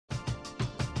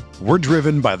We're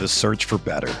driven by the search for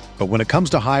better. But when it comes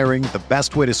to hiring, the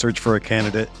best way to search for a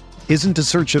candidate isn't to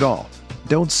search at all.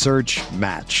 Don't search,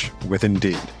 match with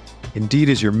Indeed. Indeed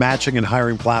is your matching and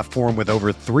hiring platform with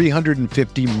over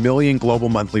 350 million global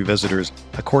monthly visitors,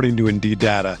 according to Indeed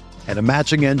data, and a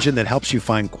matching engine that helps you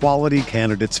find quality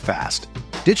candidates fast.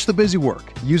 Ditch the busy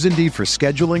work. Use Indeed for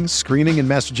scheduling, screening, and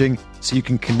messaging so you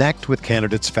can connect with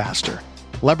candidates faster.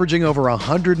 Leveraging over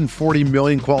 140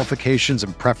 million qualifications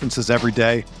and preferences every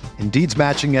day, Indeed's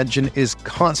matching engine is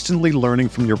constantly learning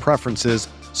from your preferences,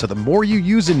 so the more you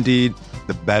use Indeed,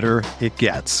 the better it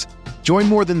gets. Join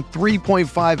more than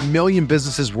 3.5 million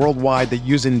businesses worldwide that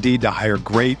use Indeed to hire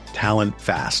great talent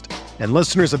fast. And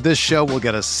listeners of this show will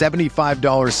get a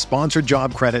 $75 sponsored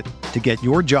job credit to get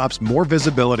your jobs more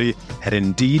visibility at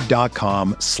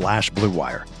Indeed.com/Blue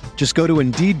Wire. Just go to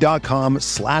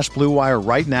Indeed.com/Blue Wire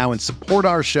right now and support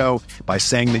our show by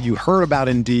saying that you heard about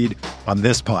Indeed on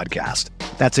this podcast.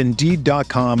 That's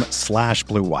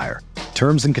Indeed.com/Blue Wire.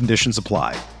 Terms and conditions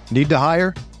apply. Need to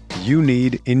hire? You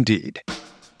need Indeed.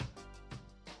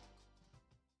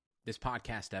 This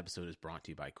podcast episode is brought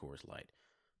to you by Coors Light.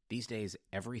 These days,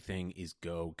 everything is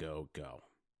go, go, go.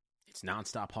 It's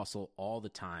nonstop hustle all the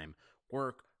time.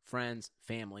 Work, friends,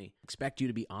 family, expect you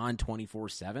to be on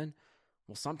 24/7.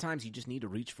 Well, sometimes you just need to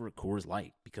reach for a Coors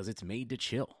Light because it's made to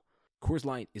chill. Coors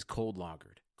Light is cold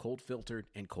lagered, cold filtered,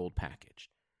 and cold packaged.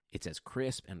 It's as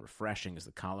crisp and refreshing as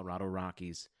the Colorado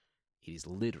Rockies. It is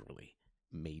literally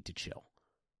made to chill.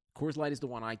 Coors Light is the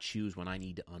one I choose when I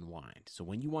need to unwind. So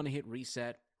when you want to hit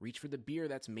reset, reach for the beer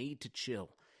that's made to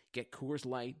chill. Get Coors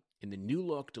Light in the new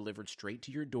look delivered straight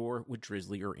to your door with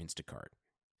Drizzly or Instacart.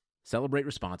 Celebrate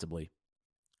responsibly.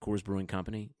 Coors Brewing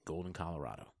Company, Golden,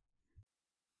 Colorado.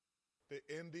 The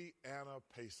Indiana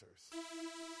Pacers.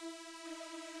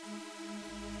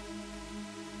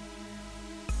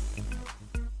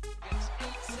 It's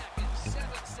 8 seconds,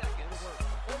 7 seconds.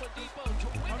 Oladipo to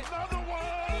win it. Another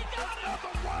one! He got it!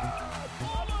 Another one!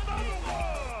 Another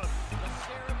one!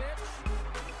 Maserovic.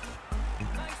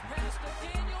 Nice pass to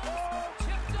Daniels.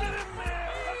 Tipped Get up. him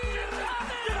there! He Get got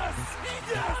it! it! Yes! He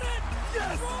Yes! got it!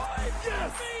 Yes! Troy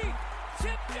Yes! Murphy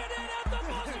tipped it in at the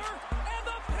buzzer, and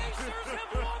the Pacers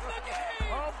have won the game.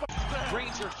 How about that?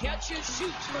 Granger catches,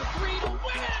 shoots for three to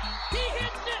win it. He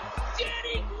hits it.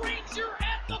 Danny Granger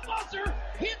at the buzzer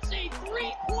hits a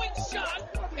three-point shot,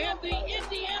 and the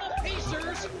Indiana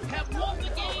Pacers have won the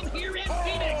game here in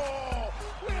Phoenix. Oh,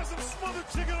 we had some smothered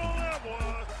chicken on that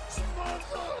one.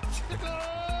 Smothered chicken.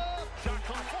 Shot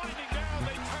clock winding down,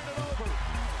 they turn it over.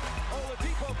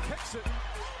 Oladipo kicks it.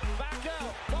 Back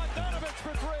out. Bogdanovich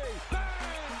for three. Bang!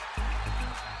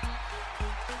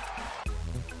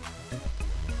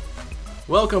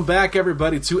 Welcome back,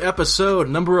 everybody, to episode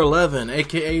number 11,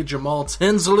 a.k.a. Jamal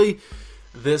Tinsley.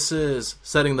 This is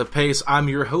Setting the Pace. I'm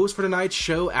your host for tonight's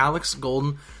show, Alex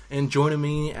Golden, and joining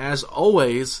me, as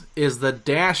always, is the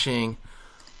dashing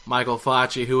Michael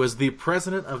Facci, who is the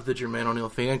president of the Jermaine O'Neal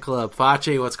Fan Club.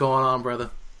 Facci, what's going on, brother?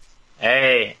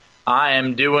 Hey, I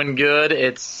am doing good.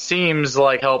 It seems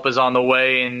like help is on the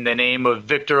way in the name of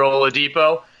Victor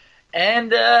Oladipo.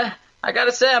 And I got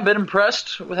to say, I've been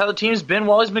impressed with how the team's been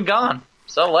while he's been gone.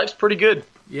 So life's pretty good.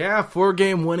 Yeah,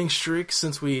 4-game winning streak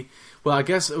since we... Well, I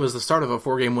guess it was the start of a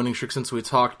 4-game winning streak since we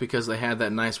talked because they had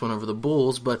that nice one over the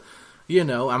Bulls. But, you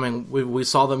know, I mean, we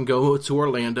saw them go to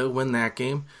Orlando, win that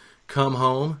game, come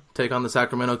home, take on the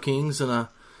Sacramento Kings. And,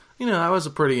 you know, that was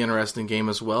a pretty interesting game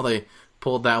as well. They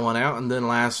pulled that one out. And then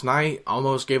last night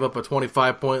almost gave up a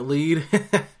 25-point lead.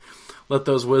 Let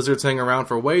those Wizards hang around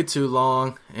for way too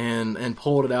long and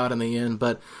pulled it out in the end.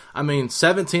 But, I mean,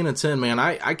 17-10, man,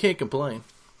 I can't complain.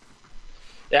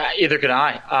 Yeah, either can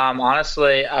I.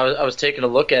 Honestly, I was taking a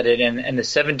look at it, and the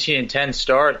 17-10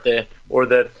 start, the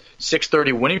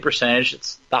 630 winning percentage,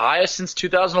 it's the highest since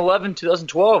 2011,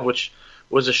 2012, which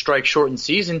was a strike-shortened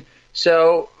season.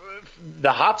 So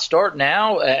the hot start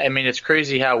now, I mean, it's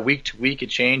crazy how week to week it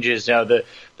changes. You know,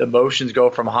 the motions go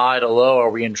from high to low. Are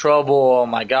we in trouble? Oh,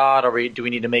 my God. Do we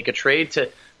need to make a trade? To,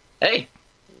 hey,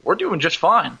 we're doing just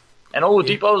fine. And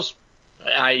Oladipo's,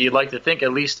 you'd like to think,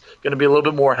 at least going to be a little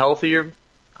bit more healthier.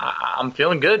 I'm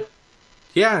feeling good.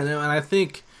 Yeah, and I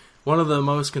think one of the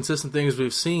most consistent things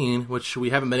we've seen, which we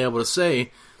haven't been able to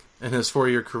say in his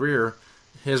 4-year career,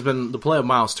 has been the play of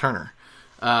Miles Turner.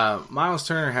 Miles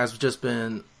Turner has just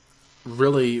been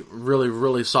really, really,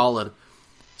 really solid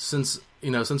since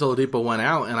Oladipo went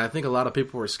out, and I think a lot of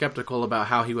people were skeptical about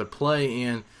how he would play,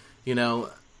 and, you know,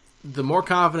 the more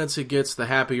confidence he gets, the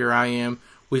happier I am.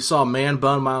 We saw man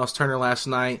bun Miles Turner last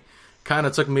night. Kind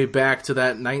of took me back to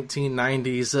that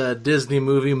 1990s Disney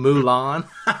movie Mulan.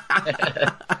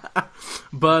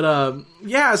 But,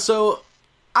 yeah, so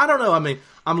I don't know. I mean,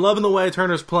 I'm loving the way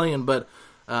Turner's playing, but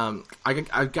I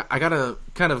got to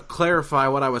kind of clarify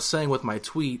what I was saying with my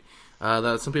tweet.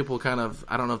 That some people kind of,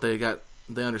 I don't know if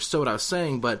they understood what I was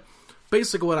saying, but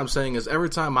basically what I'm saying is every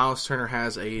time Miles Turner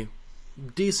has a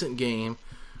decent game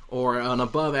or an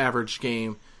above average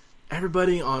game,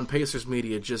 everybody on Pacers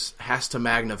media just has to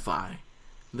magnify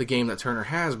the game that Turner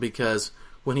has, because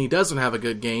when he doesn't have a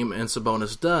good game and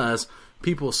Sabonis does,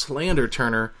 people slander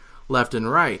Turner left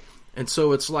and right. And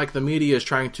so it's like the media is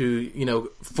trying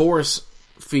to, force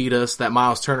feed us that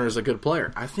Miles Turner is a good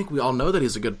player. I think we all know that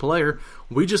he's a good player.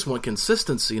 We just want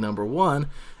consistency, number one.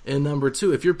 And number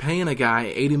two, if you're paying a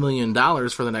guy $80 million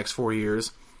for the next 4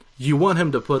 years, you want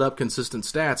him to put up consistent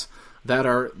stats that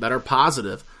are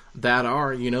positive, that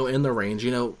are, in the range. I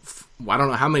don't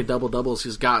know how many double-doubles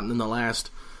he's gotten in the last,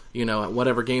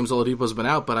 whatever games Oladipo's been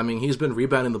out, but I mean, he's been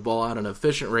rebounding the ball at an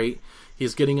efficient rate.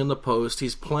 He's getting in the post.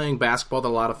 He's playing basketball that a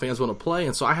lot of fans want to play.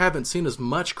 And so I haven't seen as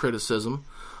much criticism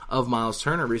of Miles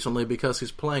Turner recently because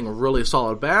he's playing really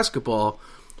solid basketball.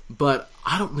 But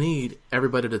I don't need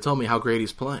everybody to tell me how great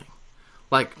he's playing.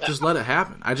 Like, just let it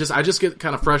happen. I just get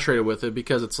kind of frustrated with it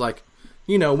because it's like,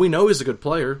 we know he's a good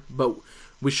player, but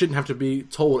we shouldn't have to be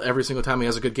told every single time he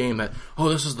has a good game that,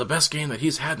 this is the best game that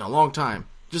he's had in a long time.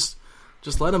 Just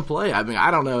let him play. I mean, I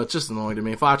don't know. It's just annoying to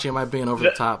me. Facci, am I being over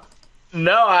the top?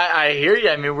 No, I hear you.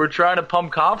 I mean, we're trying to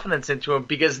pump confidence into him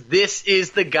because this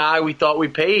is the guy we thought we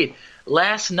paid.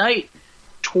 Last night,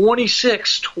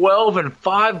 26, 12, and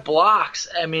 5 blocks.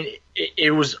 I mean,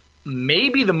 it was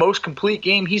maybe the most complete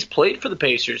game he's played for the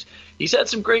Pacers. He's had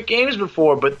some great games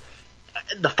before, but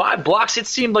the 5 blocks, it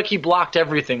seemed like he blocked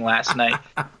everything last night.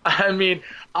 I mean,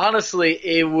 honestly,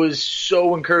 it was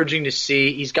so encouraging to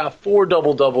see. He's got 4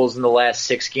 double-doubles in the last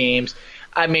 6 games.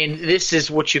 I mean, this is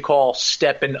what you call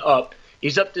stepping up.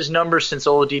 He's upped his numbers since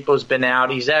Oladipo's been out.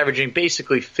 He's averaging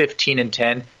basically 15 and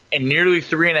 10 and nearly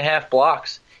 3.5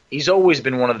 blocks. He's always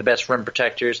been one of the best rim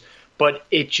protectors, but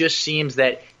it just seems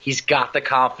that he's got the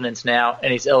confidence now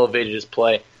and he's elevated his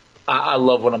play. I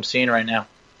love what I'm seeing right now.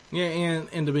 Yeah,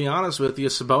 and to be honest with you,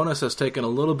 Sabonis has taken a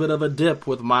little bit of a dip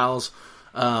with Miles'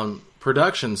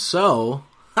 production. So,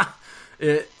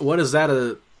 what does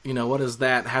that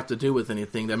have to do with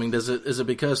anything? I mean, is it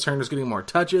because Turner's getting more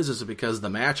touches? Is it because of the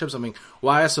matchups? I mean,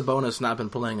 why has Sabonis not been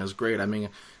playing as great? I mean,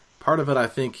 part of it, I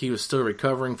think he was still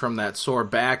recovering from that sore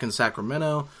back in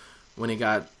Sacramento when he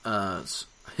got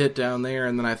hit down there,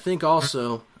 and then I think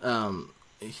also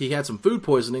he had some food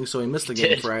poisoning, so he missed the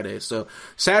game Friday. So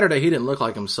Saturday, he didn't look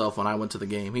like himself when I went to the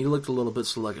game. He looked a little bit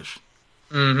sluggish.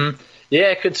 Mm-hmm.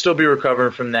 Yeah, it could still be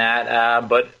recovering from that,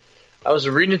 but I was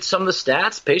reading some of the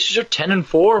stats. Pacers are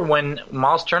 10-4 when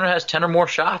Miles Turner has 10 or more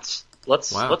shots.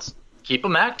 Let's keep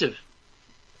him active.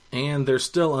 And they're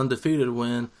still undefeated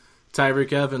when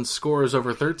Tyreke Evans scores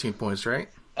over 13 points, right?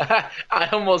 I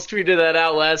almost tweeted that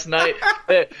out last night.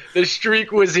 The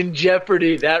streak was in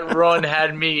jeopardy. That run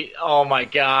had me. Oh my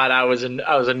God! I was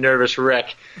a nervous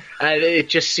wreck. It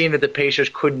just seemed that the Pacers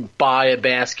couldn't buy a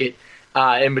basket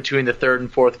in between the third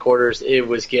and fourth quarters. It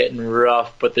was getting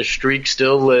rough, but the streak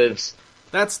still lives.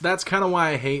 That's kind of why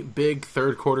I hate big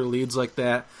third quarter leads like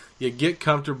that. You get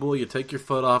comfortable, you take your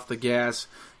foot off the gas,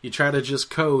 you try to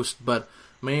just coast, but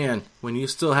man, when you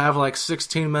still have like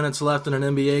 16 minutes left in an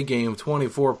NBA game,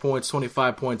 24 points,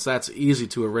 25 points, that's easy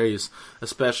to erase,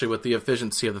 especially with the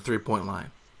efficiency of the three-point line.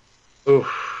 Oof,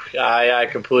 I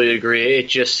completely agree. It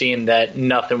just seemed that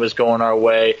nothing was going our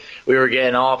way. We were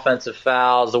getting offensive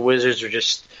fouls. The Wizards were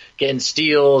just getting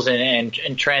steals and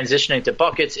transitioning to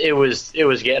buckets. It was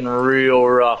getting real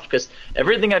rough because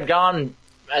everything had gone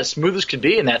as smooth as could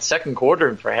be in that second quarter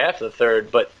and for half of the third.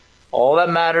 But all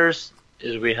that matters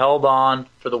is we held on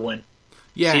for the win.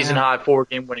 Yeah, season-high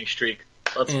 4-game winning streak.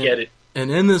 Let's get it.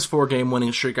 And in this 4-game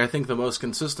winning streak, I think the most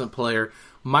consistent player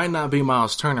might not be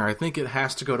Miles Turner. I think it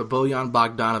has to go to Bojan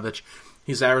Bogdanovic.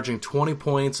 He's averaging 20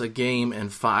 points a game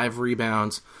and 5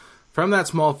 rebounds. From that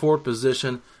small forward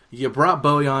position, you brought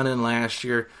Bojan in last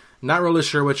year. Not really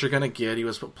sure what you're going to get. He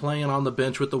was playing on the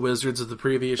bench with the Wizards of the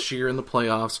previous year in the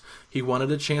playoffs. He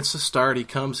wanted a chance to start. He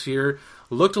comes here.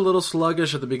 Looked a little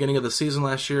sluggish at the beginning of the season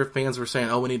last year. Fans were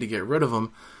saying, we need to get rid of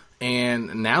him.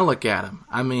 And now look at him.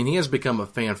 I mean, he has become a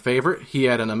fan favorite. He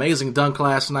had an amazing dunk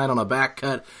last night on a back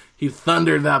cut. He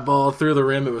thundered that ball through the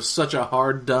rim. It was such a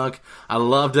hard dunk. I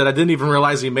loved it. I didn't even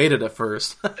realize he made it at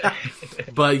first.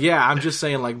 But yeah, I'm just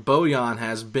saying, like, Bojan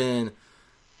has been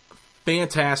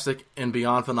fantastic and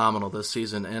beyond phenomenal this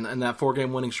season. And that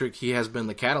 4-game winning streak, he has been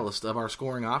the catalyst of our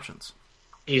scoring options.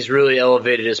 He's really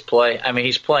elevated his play. I mean,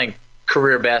 he's playing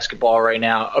career basketball right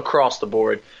now across the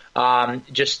board.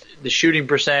 Just the shooting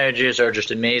percentages are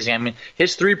just amazing. I mean,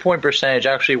 his 3-point percentage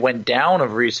actually went down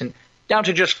of recent, down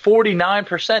to just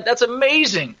 49%. That's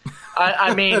amazing.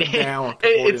 I mean,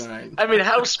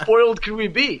 how spoiled can we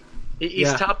be?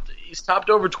 He's topped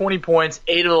over 20 points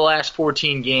 8 of the last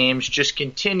 14 games. Just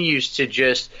continues to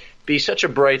just be such a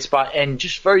bright spot and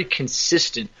just very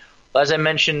consistent. As I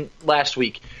mentioned last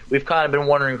week, we've kind of been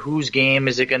wondering whose game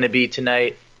is it going to be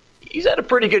tonight. He's had a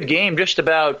pretty good game just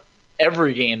about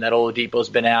every game that Oladipo's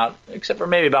been out, except for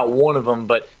maybe about one of them.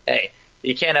 But, hey,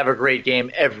 you can't have a great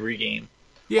game every game.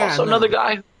 Yeah, also, another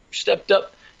guy who stepped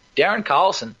up, Darren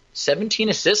Collison, 17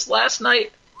 assists last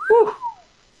night. Whew.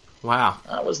 Wow.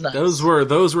 That was nice. Those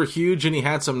were huge, and he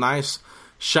had some nice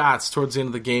shots towards the end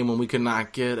of the game when we could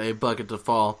not get a bucket to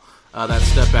fall. That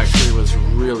step-back three was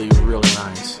really, really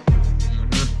nice.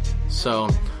 So,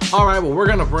 all right, well, we're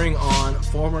going to bring on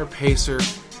former Pacer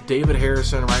David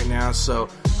Harrison right now. So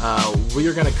we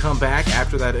are going to come back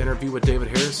after that interview with David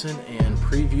Harrison and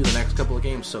preview the next couple of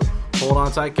games. So hold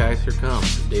on tight, guys. Here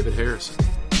comes David Harrison.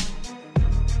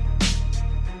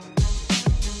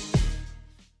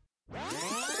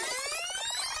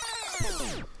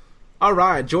 All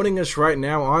right, joining us right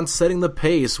now on Setting the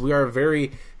Pace, we are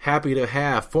very happy to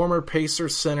have former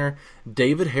Pacers center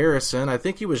David Harrison. I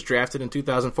think he was drafted in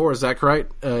 2004. Is that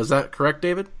correct?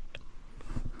 David?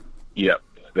 Yep,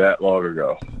 that long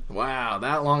ago. Wow,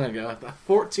 that long ago.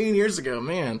 14 years ago,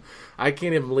 man. I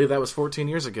can't even believe that was 14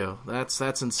 years ago. That's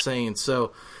insane.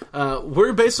 So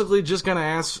we're basically just going to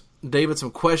ask David some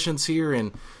questions here,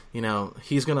 and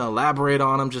he's going to elaborate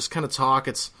on them, just kind of talk.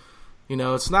 It's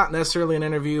not necessarily an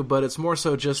interview, but it's more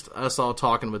so just us all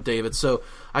talking with David. So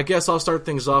I guess I'll start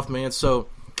things off, man. So,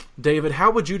 David,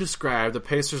 how would you describe the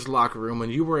Pacers locker room when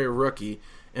you were a rookie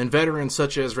and veterans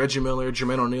such as Reggie Miller,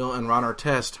 Jermaine O'Neal, and Ron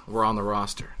Artest were on the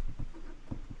roster?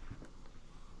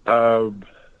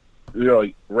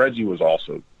 Reggie was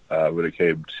awesome when it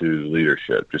came to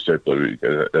leadership, just simply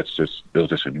because it was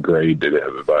just ingrained in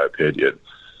him, in my opinion.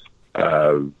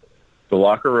 The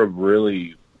locker room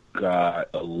really got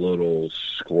a little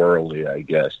squirrely, I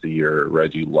guess, the year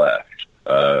Reggie left.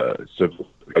 There's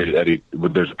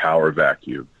a power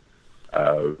vacuum.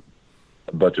 There's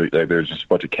just a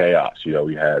bunch of chaos.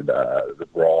 We had the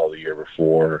brawl the year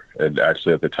before, and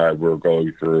actually at the time we were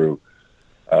going through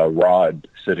Rod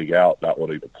sitting out, not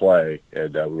wanting to play,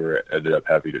 and we ended up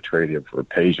having to trade him for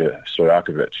Peja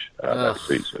Stojakovic that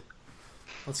season.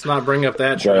 Let's not bring up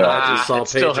that trade. I just saw it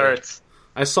still hurts.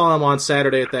 I saw him on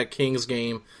Saturday at that Kings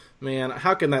game. Man,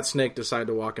 how can that snake decide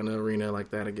to walk in the arena like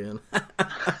that again?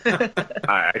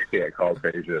 I can't call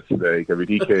Peja a snake. I mean,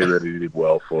 he came in and he did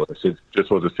well for us. It just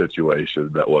was a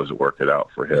situation that wasn't working out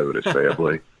for him and his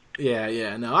family.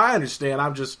 Yeah. No, I understand.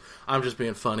 I'm just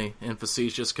being funny and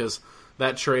facetious because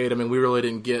that trade, I mean, we really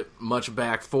didn't get much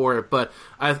back for it. But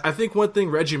I think one thing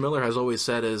Reggie Miller has always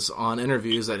said is on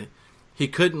interviews that he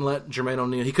couldn't let Jermaine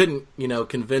O'Neal, he couldn't,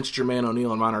 convince Jermaine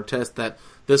O'Neal and Ron Artest that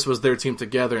this was their team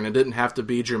together, and it didn't have to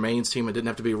be Jermaine's team, it didn't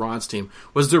have to be Ron's team.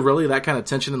 Was there really that kind of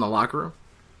tension in the locker room?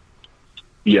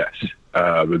 Yes,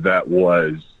 but that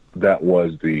was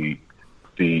the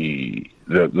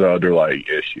underlying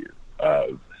issue.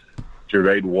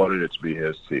 Jermaine wanted it to be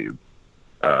his team.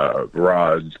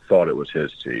 Ron thought it was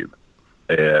his team,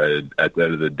 and at the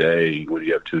end of the day, when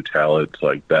you have two talents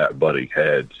like that butting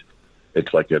heads,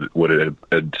 it's like an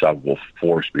unstoppable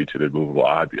force meets an immovable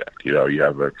object. You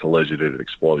have a collision and an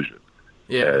explosion.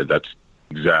 Yeah. And that's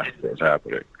exactly what's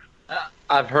happening.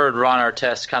 I've heard Ron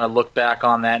Artest kind of look back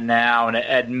on that now and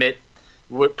admit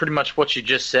pretty much what you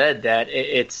just said, that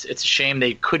it's a shame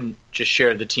they couldn't just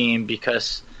share the team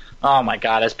because, oh my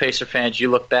God, as Pacer fans, you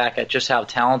look back at just how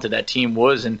talented that team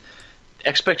was and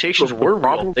expectations were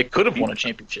real. They could have won a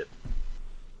championship.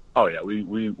 Oh, yeah,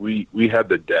 we had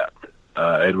the depth.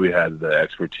 And we had the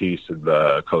expertise in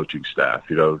the coaching staff.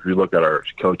 If you look at our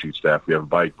coaching staff, we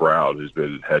have Mike Brown, who's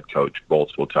been head coach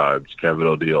multiple times, Kevin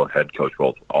O'Neal, head coach,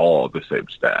 all of the same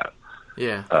staff.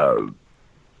 Yeah.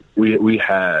 We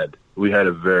had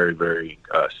a very, very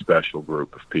special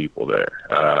group of people there.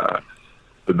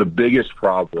 But the biggest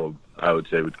problem, I would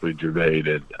say, between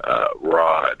Jermaine and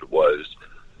Rod was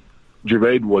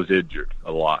Jermaine was injured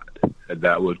a lot, and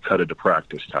that would cut into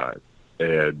practice time.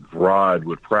 And Rod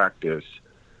would practice,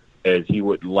 and he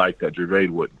wouldn't like that Jermaine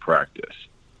wouldn't practice.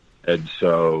 And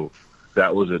so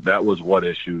that was one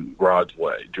issue Rod's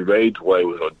way. Jermaine's way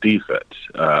was on defense.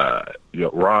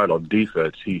 Rod on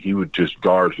defense, he would just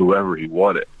guard whoever he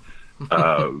wanted.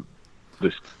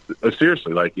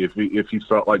 Seriously, like if he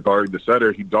felt like guarding the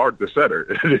center, he'd guard the center.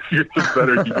 And if you're the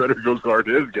center, you better go guard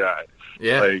his guy.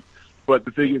 Yeah. But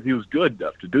the thing is, he was good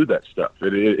enough to do that stuff.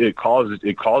 It caused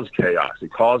chaos.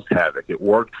 It caused havoc. It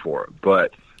worked for him.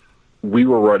 But we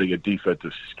were running a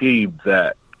defensive scheme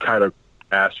that kind of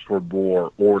asked for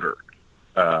more order.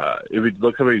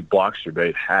 Look how many blocks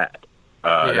Jermaine had.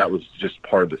 That was just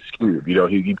part of the scheme.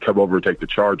 He'd come over and take the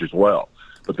charge as well.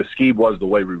 But the scheme was the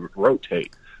way we would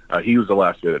rotate. He was the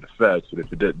last man of defense, and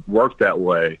if it didn't work that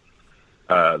way,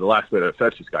 the last man of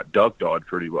defense just got dunked on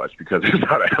pretty much because there's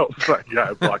not an outside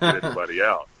guy blocking anybody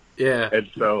out. Yeah. And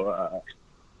so,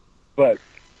 but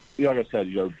like I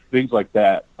said, things like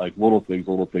that, like little things,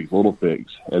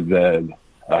 and then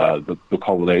the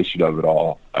culmination of it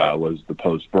all was the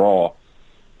post-brawl.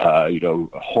 A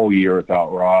whole year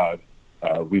without Rod.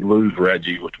 We lose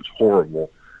Reggie, which was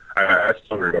horrible. I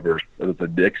still remember it was the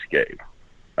Knicks game.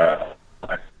 Sorry,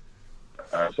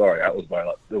 that was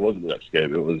it wasn't the Knicks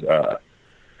game. It was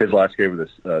his last game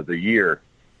of the year.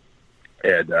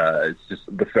 And it's just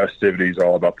the festivities are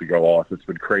all about to go off. It's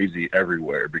been crazy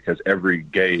everywhere because every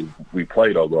game we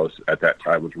played almost at that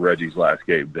time was Reggie's last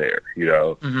game there,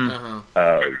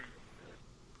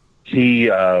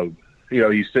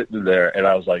 He's sitting there, and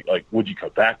I was like, would you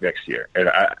come back next year? And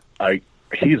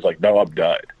he's like, no, I'm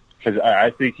done. Because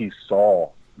I think he saw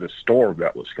the storm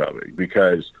that was coming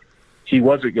because he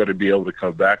wasn't going to be able to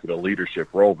come back in a leadership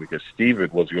role because Steven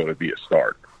was going to be a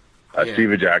starter.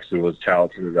 Steven Jackson was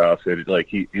talented enough, and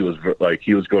he was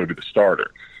going to be the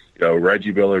starter.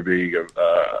 Reggie Miller being a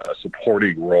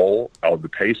supporting role on the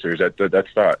Pacers,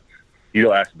 that's not. You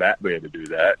don't ask that man to do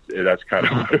that, and that's kind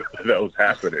of what that was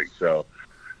happening. So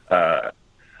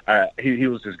he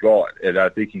was just gone, and I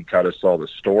think he kind of saw the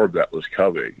storm that was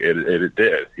coming, and it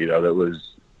did. That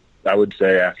was, I would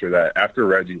say, after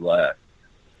Reggie left,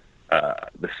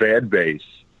 the fan base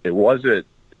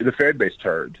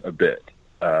turned a bit.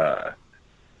 I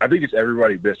think it's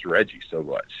everybody missed Reggie so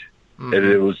much. Mm-hmm. And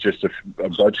it was just a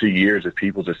bunch of years of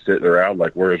people just sitting around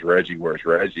like, where's Reggie? Where's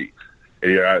Reggie?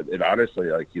 And, and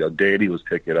honestly, Danny was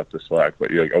picking up the slack,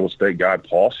 but almost thank God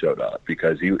Paul showed up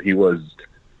because he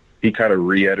kind of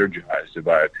re-energized, in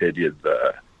my opinion,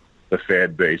 the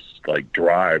fan base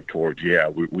drive towards,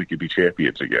 we could be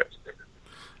champions again.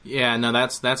 Yeah, no,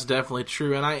 that's definitely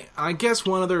true. And I guess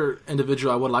one other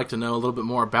individual I would like to know a little bit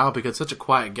more about, because such a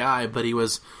quiet guy, but he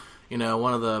was,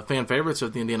 one of the fan favorites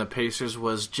of the Indiana Pacers,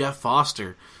 was Jeff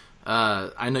Foster.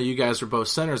 I know you guys were both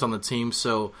centers on the team,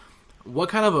 so what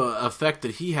kind of a effect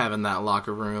did he have in that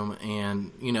locker room?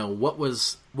 And, what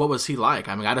was he like?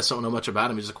 I mean, I just don't know much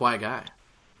about him. He's a quiet guy.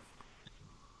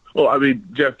 Well, I mean,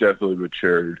 Jeff definitely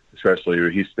matured, especially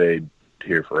when he stayed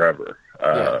here forever.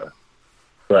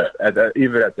 But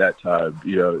even at that time,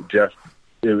 Jeff,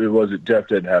 Jeff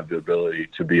didn't have the ability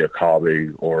to be a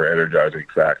calming or energizing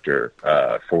factor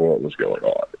for what was going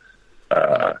on.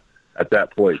 At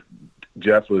that point,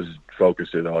 Jeff was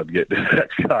focusing on getting the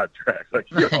next contract, like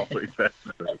he always has.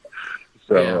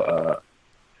 So,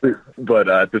 but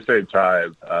at the same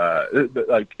time,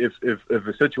 if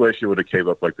a situation would have came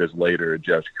up like this later in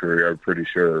Jeff's career, I'm pretty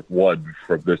sure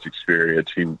from this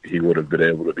experience, he would have been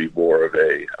able to be more of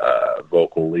a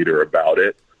vocal leader about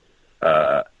it.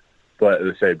 But at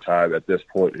the same time, at this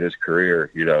point in his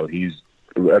career, he's,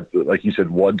 like you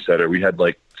said, one center. We had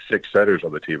 6 centers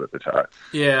on the team at the time.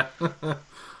 Yeah,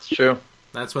 it's true.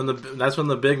 That's when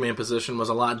the big man position was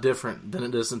a lot different than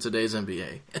it is in today's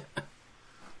NBA.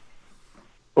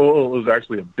 Well, it was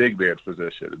actually a big man's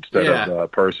position instead of a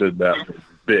person that was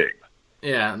big.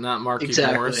 Yeah, not Marquise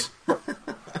Morris.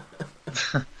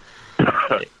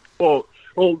 well,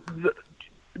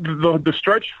 the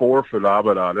stretch 4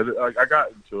 phenomenon. And I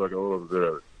got into a little bit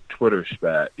of Twitter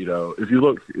spat. If you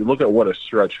look at what a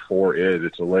stretch 4 is,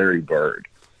 it's a Larry Bird.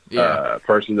 A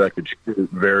person that could shoot,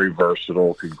 very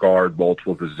versatile, can guard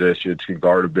multiple positions, can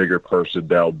guard a bigger person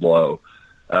down low.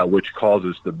 Which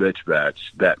causes the mismatch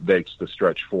that makes the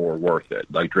stretch 4 worth it.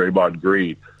 Like Draymond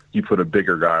Green, you put a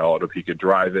bigger guy on him, he could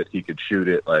drive it, he could shoot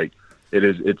it.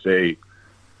 It's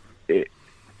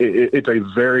a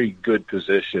very good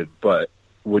position. But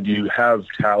when you have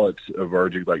talents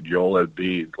emerging like Joel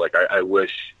Embiid, I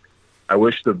wish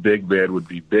the big man would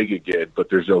be big again, but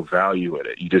there's no value in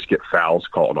it. You just get fouls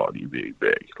called on you being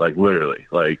big, literally.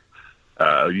 You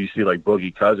see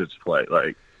Boogie Cousins play,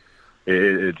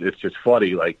 it's just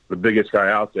funny. The biggest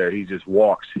guy out there, he just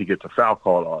walks. He gets a foul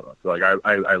called on him.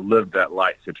 I lived that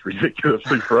life. It's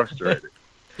ridiculously frustrating.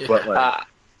 But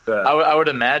I would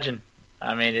imagine.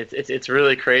 I mean, it's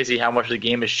really crazy how much the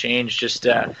game has changed. Just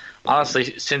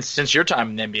honestly, since your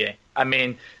time in the NBA. I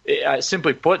mean,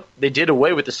 simply put, they did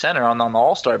away with the center on the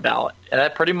All-Star ballot, and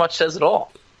that pretty much says it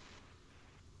all.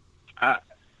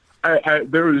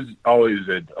 There was always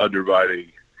an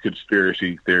undermining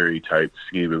conspiracy theory type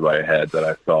scheme in my head that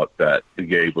I thought that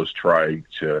Gabe was trying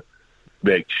to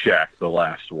make Shaq the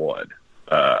last one.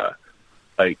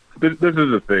 Like, this is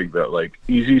the thing, though. Like,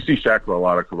 you see Shaq in a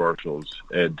lot of commercials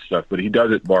and stuff, but he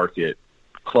doesn't market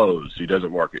clothes. He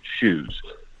doesn't market shoes.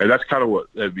 And that's kind of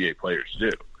what NBA players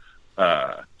do.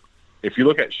 If you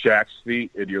look at Shaq's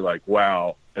feet and you're like,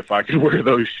 wow, if I could wear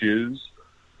those shoes,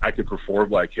 I could perform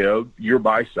like him, you're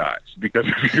my size. Because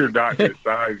if you're not his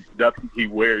size, nothing he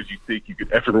wears you think you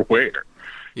could ever wear.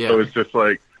 Yeah. So it's just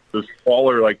like the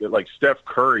smaller, like Steph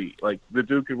Curry, like the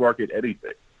dude can market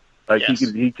anything. Like yes.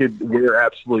 he could wear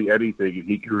absolutely anything, and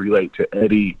he can relate to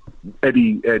any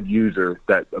end user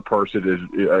that a person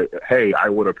is. Hey, I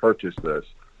want to purchase this.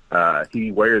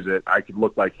 He wears it. I could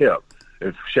look like him.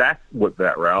 If Shaq went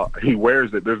that route, he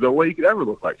wears it. There's no way he could ever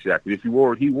look like Shaq. If he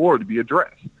wore it to be a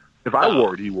dress. If I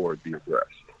wore it, he wore it to be a dress.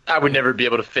 I would never be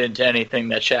able to fit into anything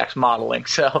that Shaq's modeling.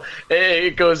 So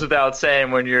it goes without saying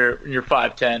when you're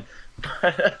 5'10".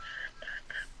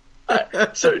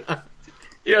 So,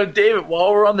 David,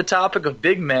 while we're on the topic of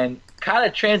big men, kind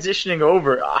of transitioning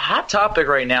over, a hot topic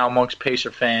right now amongst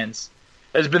Pacer fans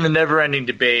has been the never-ending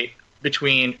debate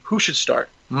between who should start,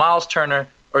 Miles Turner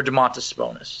or Domantas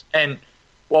Sabonis. And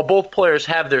while both players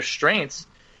have their strengths,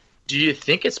 do you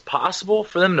think it's possible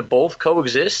for them to both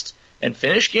coexist and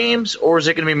finish games, or is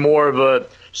it going to be more of a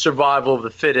survival of the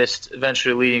fittest,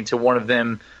 eventually leading to one of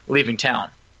them leaving town?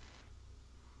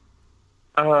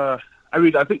 I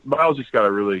think Miles just got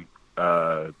a really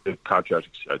big contract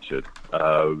extension,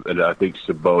 and I think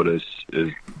Sabonis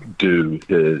is due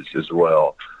his as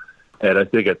well. And I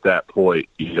think at that point,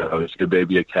 it's going to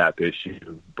be a cap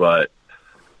issue, but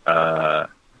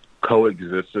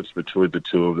coexistence between the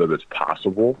two of them is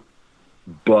possible.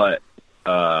 But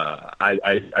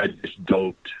I just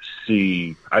don't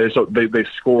see. They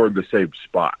score in the same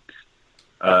spots.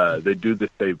 They do the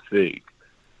same thing.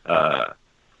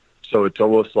 So it's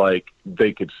almost like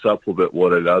they could supplement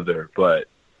one another, but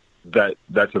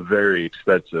that's a very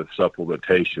expensive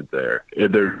supplementation there.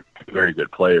 And they're very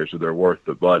good players, and they're worth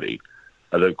the money.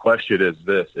 And the question is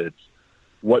this: it's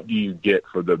what do you get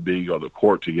from them being on the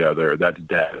court together? That's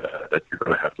data that you're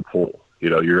going to have to pull.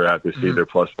 You're going to have to see their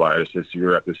plus biases.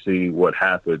 You're going to have to see what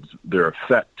happens, their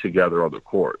effect together on the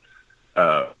court.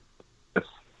 Their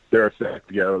effect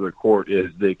together on the court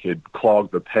is they could clog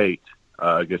the paint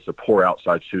against a poor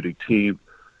outside shooting team.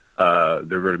 They're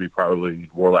going to be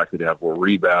probably more likely to have more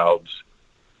rebounds.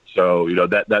 So,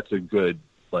 that's a good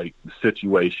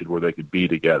situation where they could be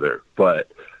together.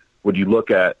 But when you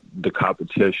look at the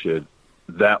competition,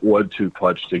 that 1-2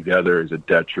 punch together is a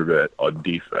detriment on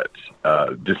defense,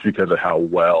 just because of how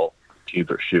well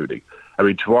teams are shooting.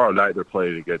 Tomorrow night they're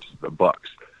playing against the Bucks.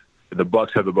 And the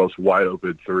Bucks have the most wide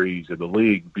open threes in the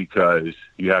league because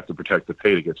you have to protect the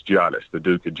paint against Giannis. The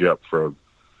dude can jump from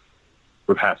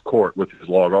half court with his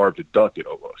long arms and dunk it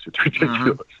almost. It's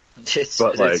ridiculous. It's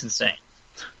insane.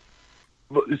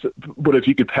 But if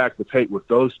you could pack the paint with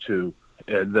those two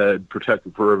and then protect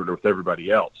the perimeter with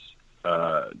everybody else,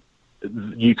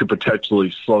 you could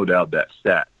potentially slow down that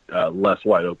stat. Less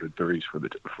wide open threes for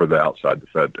the outside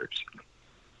defenders.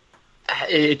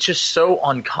 It's just so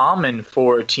uncommon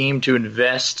for a team to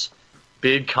invest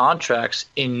big contracts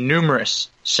in numerous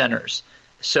centers.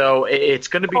 So it's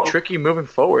going to be tricky moving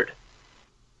forward.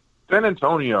 San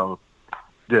Antonio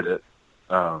did it,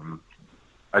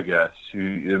 I guess.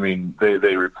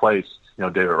 They replaced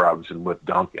David Robinson with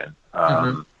Duncan.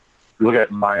 You look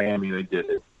at Miami, they did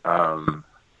it. You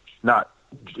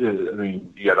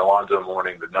got Alonzo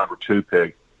Mourning, the number 2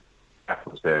 pick,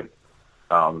 the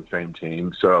same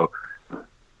team. So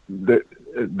that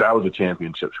was a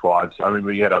championship squad. So, but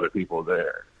you had other people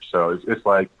there. So it's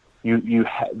like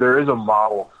there is a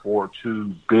model for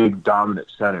 2 big dominant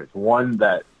centers. One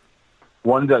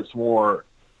that's more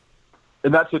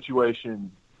in that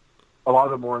situation.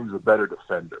 Alonzo Mourning's a better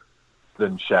defender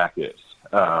than Shaq is.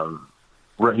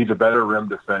 He's a better rim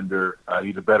defender.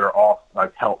 He's a better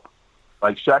help.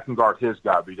 Shaq can guard his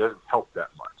guy, but he doesn't help that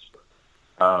much.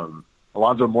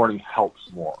 Alonzo Mourning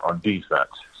helps more on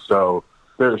defense. So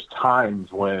there's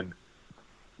times when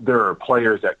there are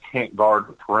players that can't guard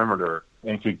the perimeter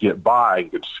and could get by,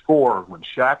 could score when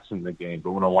Shaq's in the game,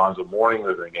 but when Alonzo Mourning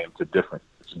is in the game, it's a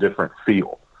different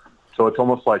feel. So it's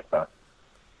almost like a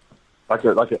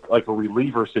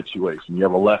reliever situation. You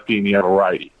have a lefty and you have a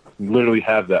righty. You literally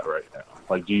have that right now.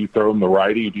 Do you throw him the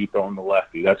righty or do you throw him the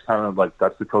lefty? That's kind of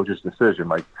that's the coach's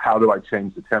decision. How do I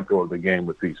change the tempo of the game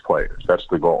with these players? That's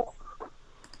the goal.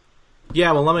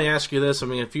 Yeah, well, let me ask you this.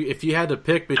 If you had to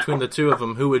pick between the two of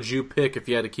them, who would you pick if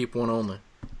you had to keep one only?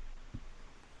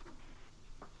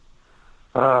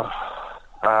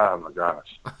 Oh my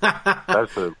gosh,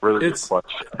 that's a really good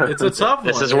question. It's a tough one.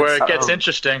 This is where it gets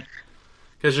interesting.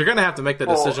 Because you're going to have to make that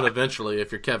decision eventually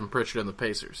if you're Kevin Pritchard and the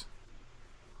Pacers.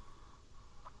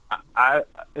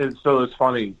 So it's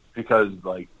funny because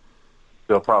like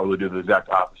they'll probably do the exact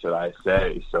opposite I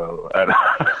say. So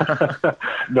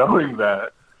knowing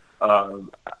that,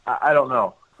 I don't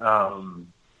know. I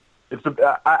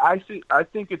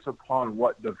think it's upon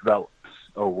what develops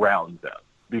around them,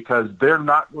 because they're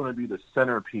not going to be the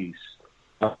centerpiece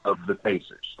of the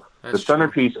Pacers. The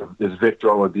centerpiece is Victor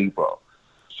Oladipo.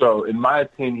 So in my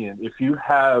opinion, if you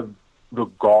have the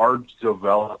guards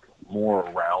develop more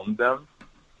around them,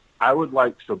 I would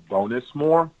like Sabonis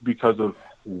more because of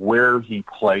where he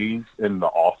plays in the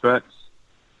offense.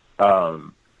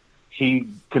 He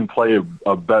can play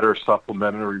a better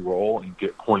supplementary role and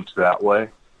get points that way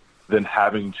than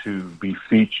having to be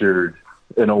featured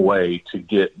in a way to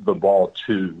get the ball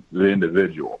to the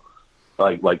individual,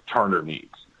 like Turner needs.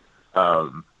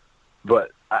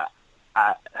 But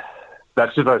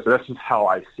that's just how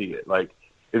I see it. Like,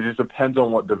 it just depends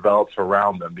on what develops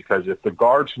around them, because if the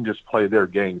guards can just play their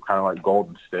game kind of like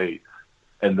Golden State,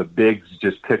 and the bigs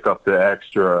just pick up the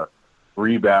extra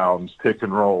rebounds, pick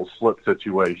and roll, slip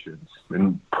situations,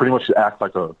 and pretty much act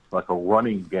like a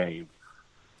running game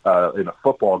in a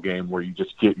football game where you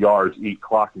just get yards, eat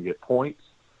clock, and get points,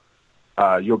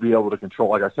 you'll be able to control,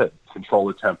 like I said, control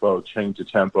the tempo, change the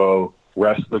tempo,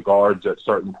 rest the guards at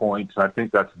certain points. And I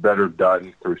think that's better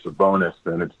done through Sabonis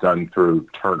than it's done through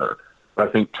Turner. But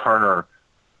I think Turner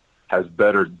has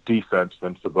better defense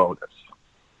than Sabonis.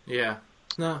 Yeah.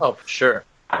 No. Oh, for sure.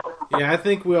 Yeah, I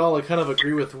think we all kind of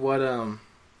agree with what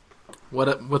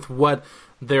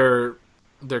their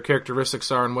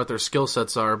characteristics are and what their skill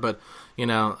sets are. But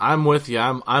I'm with you.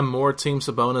 I'm more Team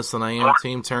Sabonis than I am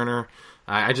Team Turner.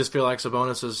 I just feel like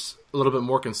Sabonis is a little bit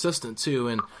more consistent too.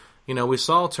 And we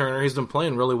saw Turner; he's been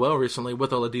playing really well recently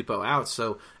with Oladipo out.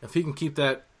 So if he can keep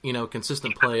that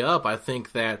consistent play up, I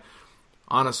think that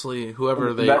honestly,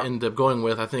 whoever they end up going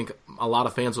with, I think a lot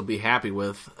of fans will be happy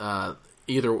with.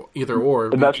 Either or,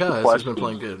 because he's been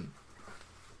playing good.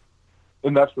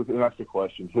 And that's the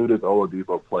question. Who does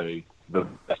Oladipo play the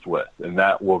best with? And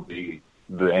that will be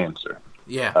the answer.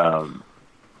 Yeah.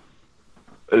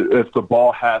 If the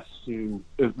ball has to,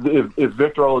 if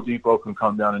Victor Oladipo can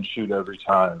come down and shoot every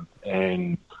time,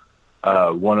 and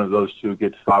one of those two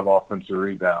gets 5 offensive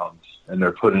rebounds, and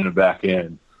they're putting it back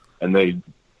in, and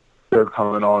they're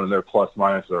coming on and their plus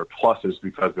minus are pluses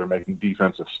because they're making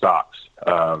defensive stops.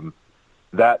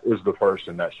 That is the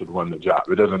person that should win the job.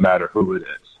 It doesn't matter who it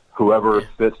is. Whoever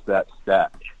fits that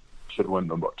stat should win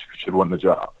the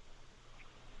job.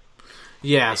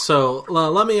 Yeah, so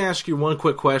let me ask you one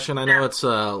quick question. I know it's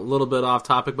a little bit off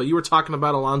topic, but you were talking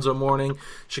about Alonzo Mourning,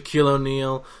 Shaquille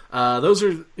O'Neal. Those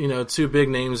are two big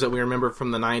names that we remember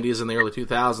from the 90s and the early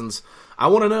 2000s. I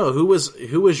want to know who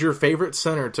was your favorite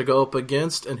center to go up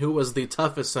against, and who was the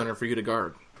toughest center for you to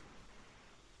guard?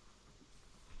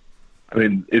 I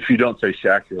mean, if you don't say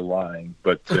Shaq, you're lying,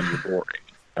 but then you're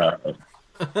boring.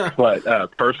 But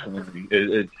personally,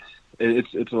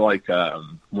 it's like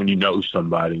when you know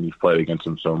somebody and you've played against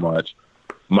them so much.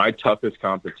 My toughest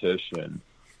competition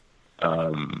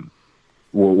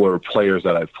were players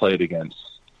that I've played against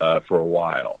for a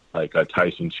while, like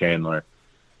Tyson Chandler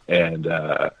and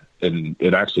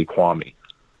actually Kwame.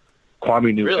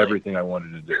 Kwame knew everything I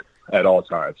wanted to do at all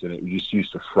times, and it just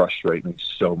used to frustrate me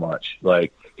so much.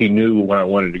 Like, he knew when I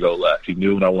wanted to go left. He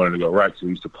knew when I wanted to go right, so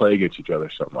we used to play against each other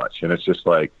so much. And it's just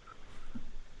like,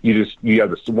 you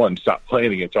have to, stop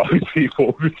playing against all these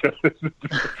people because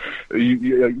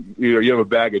you have a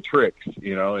bag of tricks,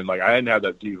 and like, I didn't have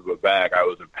that deep of a bag. I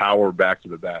was a power back to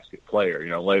the basket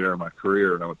player. Later in my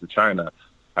career when I went to China,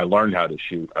 I learned how to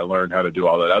shoot. I learned how to do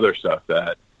all that other stuff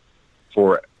that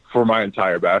for my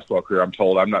entire basketball career, I'm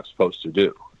told I'm not supposed to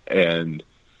do. And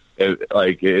that's the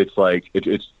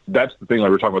thing. Like,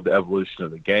 we're talking about the evolution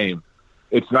of the game.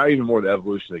 It's not even more the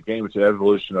evolution of the game. It's the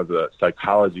evolution of the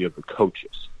psychology of the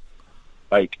coaches.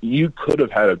 Like, you could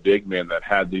have had a big man that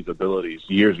had these abilities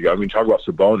years ago. I mean, talk about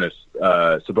Sabonis.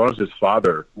 Sabonis'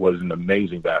 father was an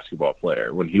amazing basketball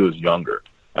player when he was younger.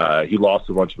 He lost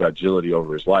a bunch of agility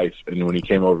over his life. And when he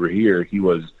came over here, he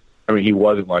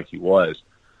wasn't like he was.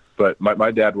 But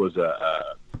my dad was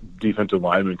a defensive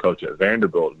lineman coach at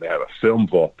Vanderbilt, and they have a film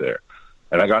vault there.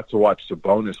 And I got to watch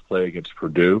Sabonis play against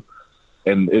Purdue,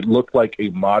 and it looked like a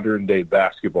modern-day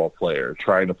basketball player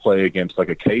trying to play against, like,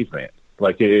 a caveman.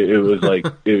 Like, it was like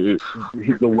the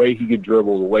way he could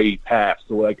dribble, the way he passed,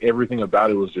 everything about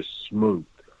it was just smooth.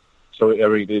 So, I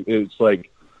mean, it's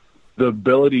like the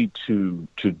ability to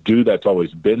do that's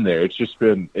always been there. It's just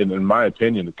been, in my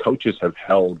opinion, the coaches have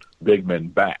held big men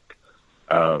back.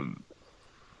 They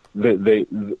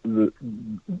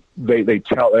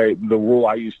tell the rule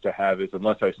I used to have is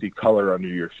unless I see color under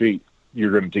your feet,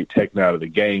 you're going to get taken out of the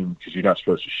game because you're not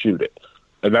supposed to shoot it.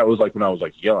 And that was like when I was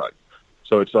like young.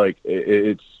 So it's like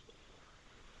the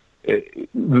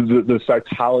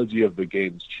psychology of the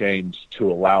game's changed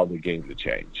to allow the game to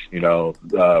change.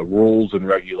 Rules and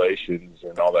regulations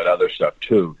and all that other stuff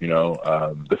too.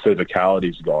 The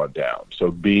physicality's gone down.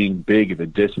 So being big is a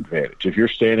disadvantage. If you're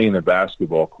standing in the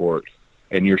basketball court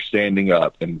and you're standing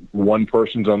up and one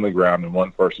person's on the ground and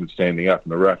one person's standing up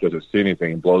and the ref doesn't see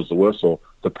anything and blows the whistle,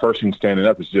 the person standing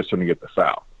up is just going to get the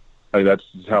foul. That's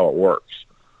just how it works.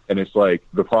 And it's like,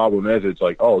 the problem is, it's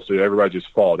like, oh, so everybody just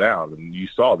fall down. And you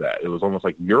saw that. It was almost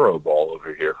like Euroball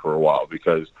over here for a while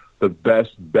because the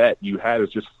best bet you had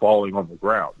is just falling on the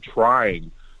ground.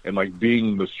 Trying and like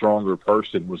being the stronger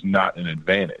person was not an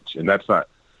advantage. And that's not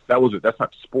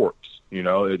sports.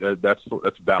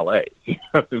 That's ballet, in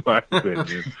my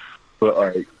opinion.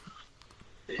 But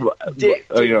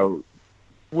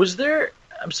was there?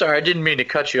 I'm sorry, I didn't mean to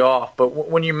cut you off. But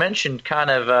when you mentioned kind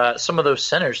of some of those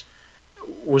centers,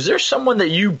 was there someone that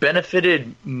you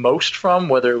benefited most from,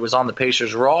 whether it was on the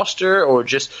Pacers roster or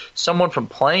just someone from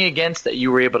playing against that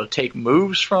you were able to take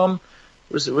moves from?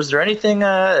 Was there anything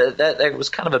that was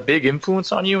kind of a big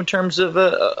influence on you in terms of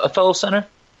a fellow center?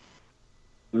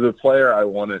 The player I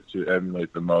wanted to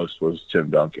emulate the most was Tim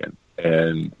Duncan.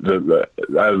 And I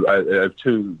have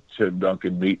two Tim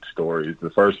Duncan meet stories.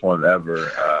 The first one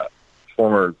ever,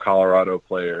 former Colorado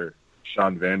player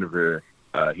Sean Vanderveer,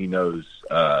 he knows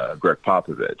Greg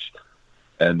Popovich.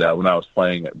 And when I was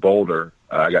playing at Boulder,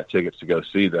 I got tickets to go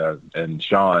see them. And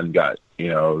Sean got,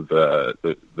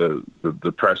 the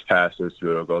press passes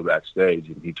to go backstage,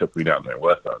 and he took me down there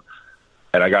with him.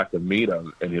 And I got to meet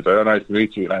him, and he was like, "Oh, nice to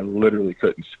meet you." And I literally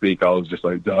couldn't speak. I was just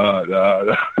like, "Duh,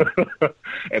 duh."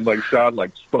 And like Sean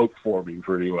like spoke for me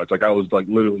pretty much. Like I was like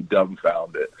literally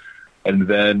dumbfounded. And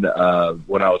then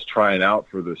when I was trying out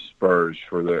for the Spurs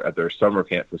at their summer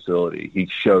camp facility, he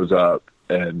shows up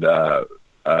and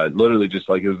literally just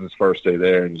like it was his first day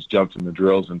there, and just jumped in the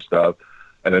drills and stuff.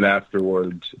 And then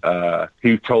afterwards,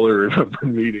 he totally remembered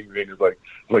meeting me. And was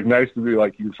like, nice to be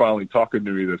like you finally talking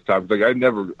to me this time. It's like I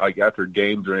never like after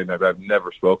games or anything, I've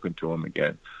never spoken to him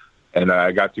again. And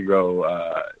I got to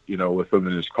go, with him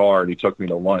in his car, and he took me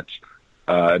to lunch.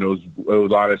 And it was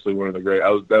honestly one of the great.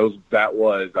 I sat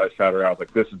around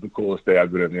like, this is the coolest day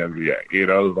I've been in the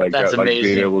NBA. Like that's that, like amazing.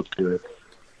 being able to,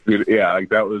 like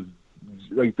that was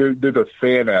like there's a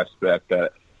fan aspect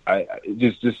that. I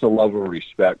just a level of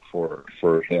respect for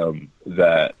him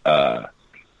that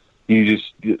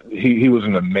he was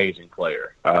an amazing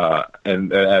player,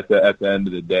 and at the end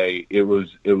of the day, it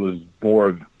was more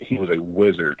of he was a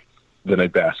wizard than a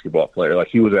basketball player. Like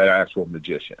he was an actual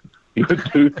magician. He would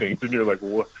do things, and you're like,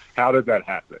 what? How did that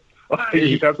happen?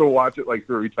 You have to watch it like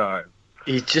 3 times.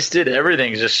 He just did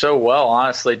everything just so well.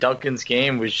 Honestly, Duncan's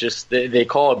game was just they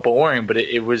call it boring, but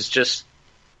it was just.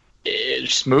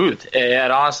 It's smooth.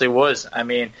 It honestly was. I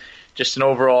mean, just an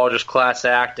overall just class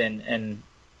act and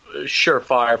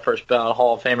surefire first ballot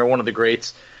Hall of Famer, one of the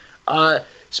greats.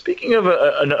 Speaking of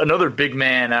another big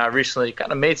man, recently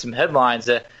kind of made some headlines.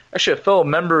 Actually, a fellow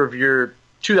member of your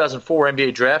 2004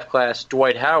 NBA draft class,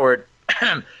 Dwight Howard,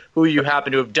 who you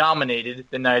happen to have dominated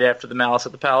the night after the Malice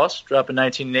at the Palace, dropping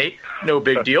 19-8, no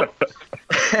big deal,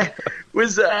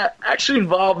 was actually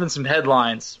involved in some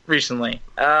headlines recently.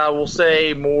 We'll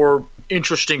say more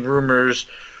interesting rumors,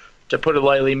 to put it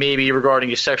lightly, maybe regarding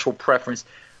his sexual preference.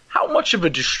 How much of a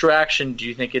distraction do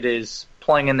you think it is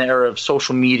playing in the era of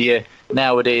social media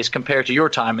nowadays compared to your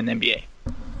time in the NBA?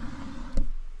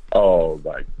 Oh,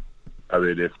 I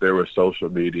mean, if there was social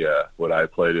media when I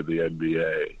played in the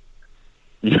NBA,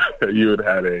 you would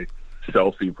have had a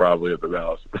selfie probably at the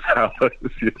Malice at the Palace.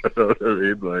 You know what I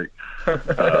mean? Like,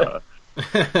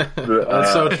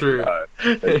 that's so true.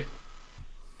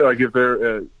 Like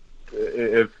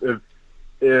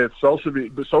if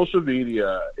social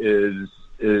media is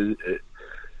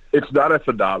it's not a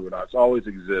phenomenon. It's always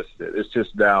existed. It's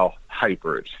just now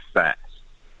hyper. It's fast.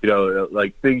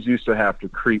 Like things used to have to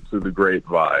creep through the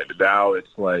grapevine. Now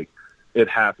it's like it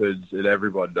happens and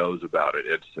everyone knows about it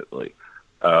instantly.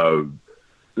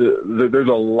 There's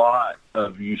a lot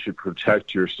of you should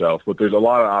protect yourself, but there's a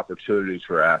lot of opportunities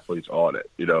for athletes on it.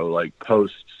 Like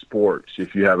post sports,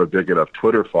 if you have a big enough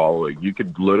Twitter following, you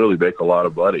could literally make a lot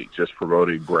of money just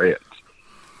promoting brands.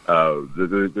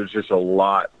 There's just a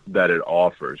lot that it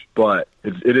offers, but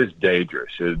it is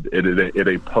dangerous. In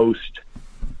a post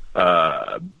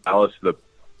Malice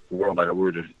world like we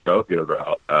were just joking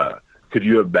about, could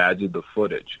you imagine the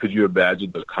footage? Could you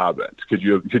imagine the comments? Could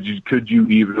you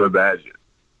even imagine?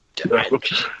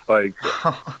 Like,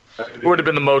 it would have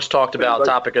been the most talked about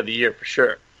topic of the year for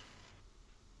sure.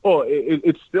 Well,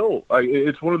 it's still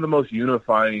it's one of the most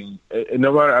unifying. And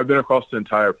no matter, I've been across the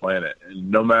entire planet,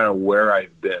 and no matter where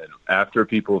I've been, after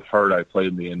people have heard I played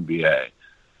in the NBA,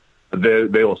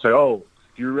 they will say, "Oh,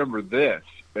 do you remember this?"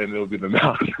 And it'll be the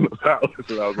Mountain of the Palace.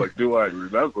 And I was like, "Do I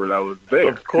remember it? I was there."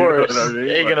 Of course, you know what I mean?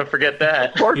 You're gonna forget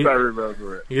that. Of course, I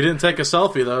remember it. You didn't take a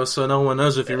selfie though, so no one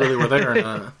knows if you really were there or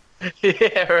not.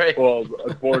 Yeah, right. Well,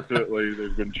 unfortunately,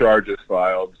 there's been charges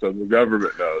filed, so the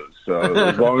government knows. So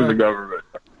as long as the government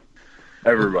knows,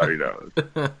 everybody knows.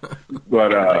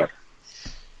 But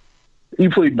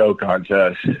you plead no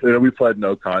contest. We pled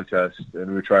no contest,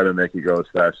 and we try to make it go as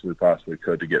fast as we possibly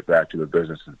could to get back to the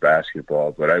business of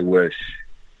basketball. But I wish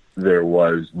there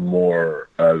was more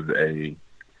of a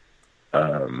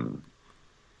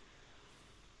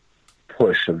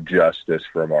push of justice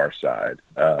from our side.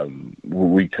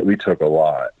 We took a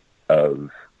lot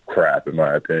of crap, in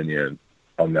my opinion,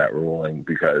 on that ruling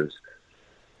because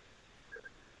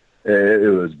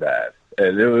it was bad.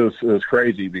 And it was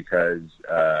crazy because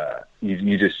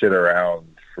you just sit around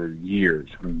for years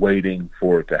waiting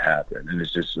for it to happen. And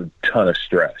it's just a ton of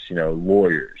stress,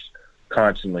 lawyers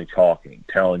constantly talking,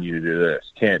 telling you to do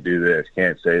this, can't do this,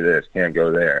 can't say this, can't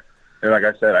go there. And like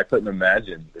I said, I couldn't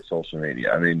imagine the social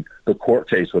media. I mean, the court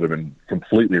case would have been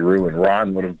completely ruined.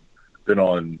 Ron would have been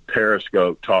on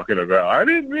Periscope talking about, I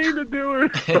didn't mean to do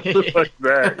it, something like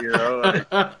that,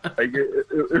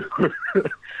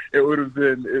 it would have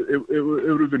been it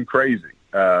would have been crazy.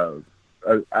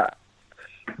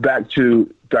 Back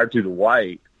to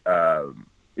Dwight,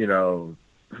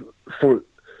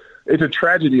 it's a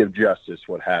tragedy of justice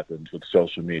what happens with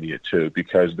social media too,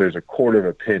 because there's a court of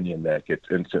opinion that gets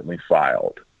instantly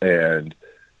filed, and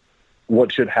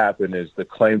what should happen is the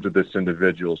claims of this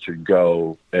individual should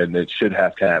go, and it should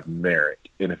have to have merit.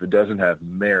 And if it doesn't have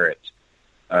merit,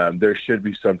 there should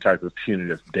be some type of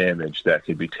punitive damage that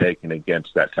could be taken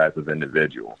against that type of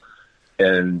individual.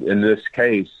 And in this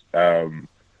case, you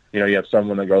have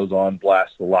someone that goes on,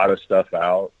 blasts a lot of stuff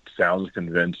out, sounds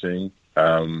convincing.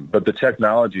 But the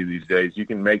technology these days, you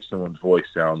can make someone's voice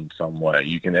sound some way.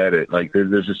 You can edit. Like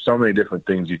there's just so many different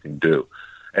things you can do.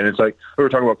 And it's like, we were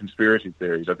talking about conspiracy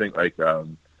theories. I think he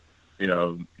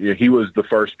was the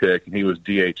first pick and he was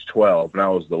DH 12 and I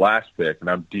was the last pick and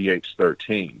I'm DH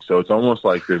 13. So it's almost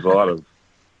like there's a lot of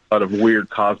weird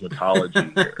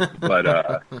cosmetology here.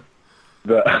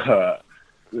 But,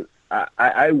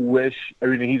 I wish,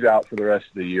 he's out for the rest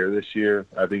of the year this year.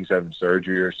 I think he's having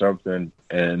surgery or something.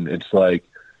 And it's like,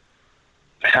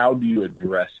 how do you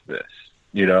address this?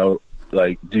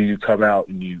 Like, do you come out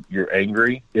and you're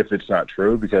angry if it's not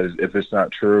true? Because if it's not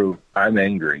true, I'm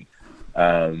angry.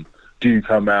 Do you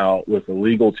come out with a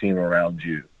legal team around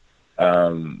you?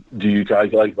 Do you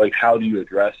like how do you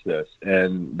address this?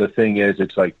 And the thing is,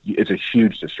 it's like, it's a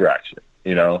huge distraction,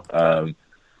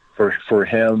 for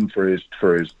him, for his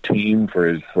team, for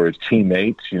his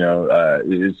teammates,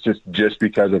 it's just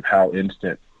because of how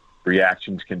instant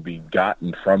reactions can be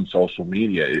gotten from social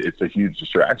media. It's a huge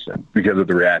distraction because of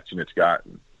the reaction it's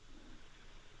gotten.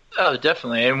 Oh,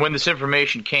 definitely. And when this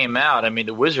information came out,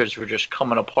 the Wizards were just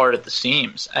coming apart at the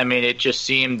seams. It just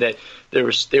seemed that they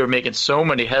were making so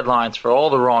many headlines for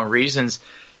all the wrong reasons.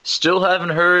 Still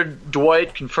haven't heard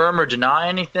Dwight confirm or deny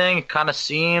anything. It kind of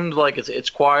seemed like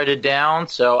it's quieted down.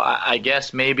 So I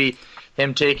guess maybe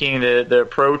him taking the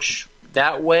approach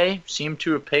that way seemed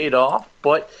to have paid off.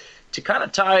 But to kind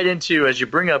of tie it into, as you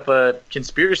bring up a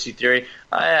conspiracy theory,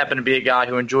 I happen to be a guy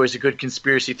who enjoys a good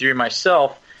conspiracy theory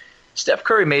myself. Steph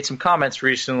Curry made some comments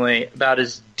recently about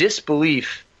his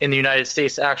disbelief in the United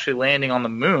States actually landing on the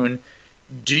moon.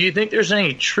 Do you think there's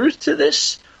any truth to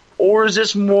this? Or is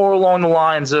this more along the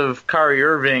lines of Kyrie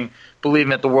Irving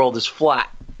believing that the world is flat?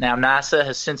 Now, NASA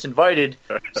has since invited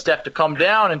Steph to come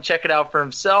down and check it out for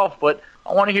himself, but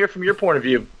I want to hear from your point of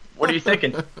view. What are you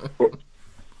thinking?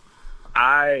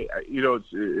 I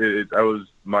was,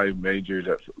 my majors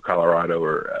at Colorado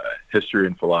were history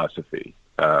and philosophy.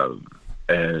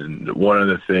 And one of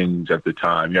the things at the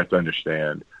time, you have to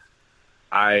understand,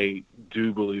 I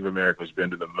do believe America's been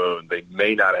to the moon. They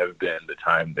may not have been the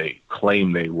time they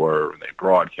claim they were when they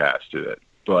broadcasted it,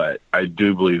 but I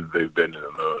do believe they've been to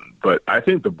the moon. But I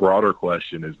think the broader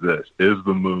question is this: is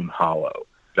the moon hollow?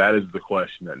 That is the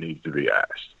question that needs to be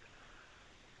asked.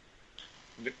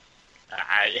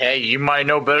 Hey, you might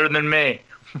know better than me.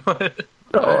 Look at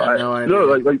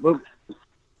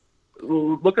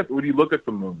when you look at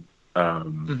the moon.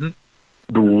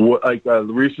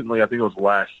 Recently, I think it was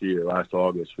last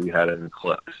August, we had an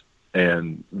eclipse,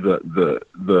 and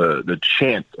the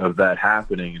chance of that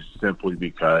happening is simply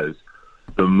because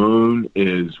the moon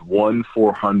is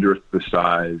 1/400th the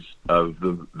size of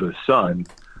the sun,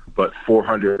 but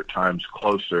 400 times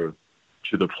closer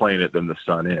to the planet than the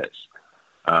sun is.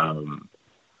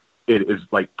 It is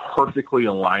like perfectly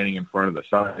aligning in front of the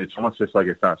sun. It's almost just like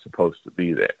it's not supposed to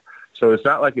be there. So it's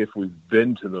not like if we've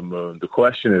been to the moon. The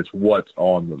question is what's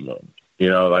on the moon. You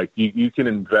know, like you can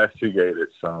investigate it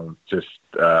some just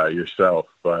yourself,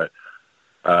 but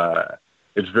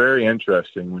it's very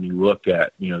interesting when you look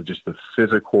at, you know, just the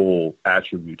physical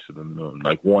attributes of the moon.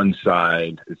 Like one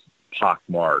side is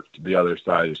pockmarked, the other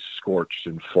side is scorched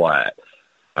and flat.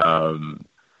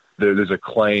 There's a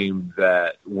claim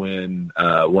that when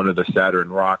one of the Saturn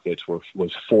rockets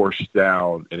was forced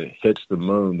down and it hits the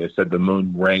moon, they said the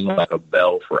moon rang like a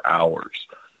bell for hours.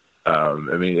 I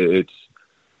mean,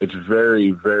 it's very,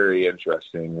 very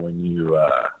interesting when you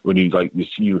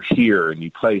hear and you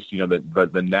place, you know, the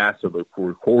NASA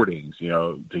recordings, you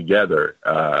know, together.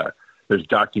 There's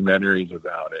documentaries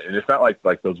about it, and it's not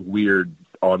like those weird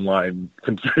online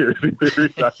conspiracy theory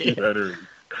documentaries.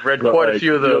 Read quite a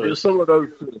few of those. You know, some of those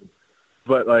things.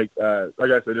 But like I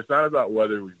said, it's not about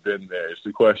whether we've been there. It's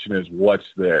the question is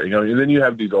what's there. You know, and then you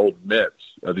have these old myths,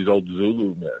 these old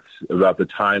Zulu myths about the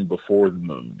time before the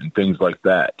moon and things like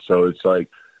that. So it's like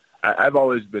I've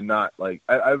always been not like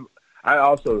I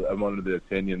also am under the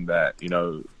opinion that, you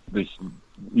know,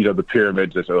 the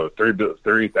pyramids are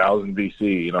 30,000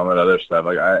 BC and all that other stuff.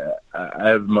 Like I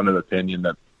have under the opinion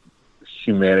that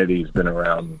humanity's been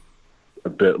around a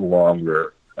bit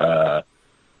longer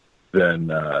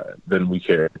than we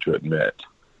care to admit.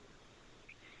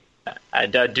 I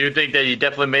do think that you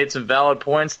definitely made some valid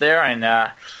points there,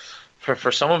 and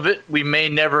for some of it, we may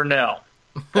never know.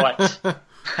 But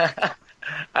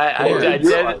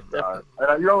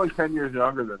you're only 10 years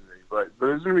younger than me, but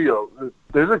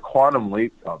there's a quantum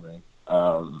leap coming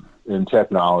in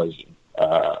technology.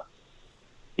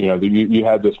 You know, you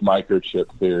had this microchip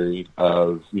theory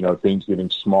of, you know, things getting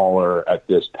smaller at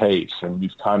this pace, and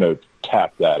we've kind of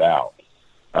tapped that out.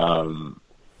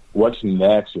 What's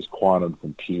next is quantum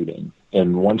computing,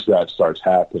 and once that starts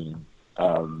happening,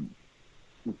 there's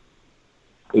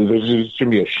going to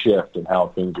be a shift in how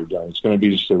things are done. It's going to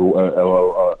be just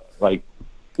like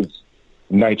it's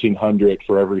 1900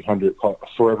 for every 100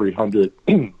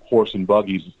 horse and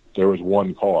buggies there was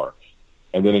one car,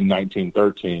 and then in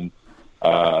 1913.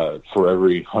 For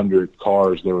every 100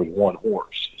 cars, there was one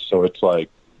horse. So it's like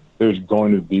there's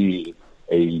going to be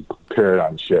a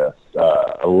paradigm shift.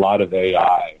 A lot of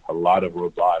AI, a lot of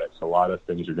robotics, a lot of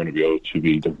things are going to be able to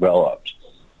be developed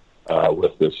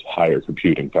with this higher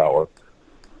computing power.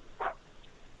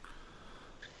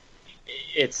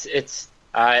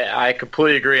 I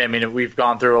completely agree. I mean, we've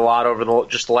gone through a lot over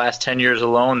just the last 10 years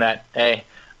alone that, hey,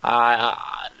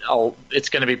 it's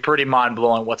going to be pretty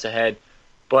mind-blowing what's ahead.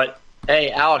 But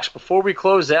hey, Alex, before we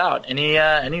close out,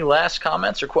 any last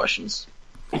comments or questions?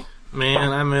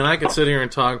 Man, I mean, I could sit here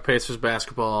and talk Pacers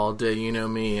basketball all day. You know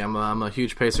me. I'm a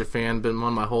huge Pacer fan, been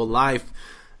one my whole life.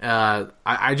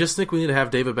 I just think we need to have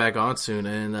David back on soon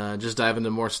and just dive into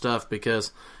more stuff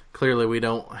because clearly we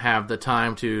don't have the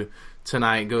time to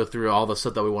tonight go through all the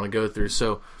stuff that we want to go through.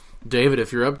 So, David,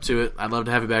 if you're up to it, I'd love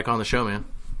to have you back on the show, man.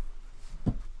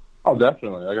 Oh,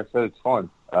 definitely. Like I said, it's fun.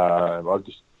 I'll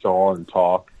just go on and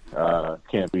talk.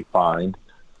 Can't be fined.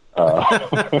 So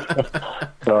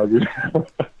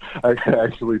I can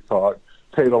actually talk.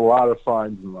 Paid a lot of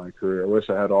fines in my career. I wish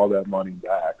I had all that money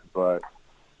back, but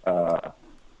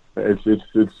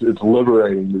it's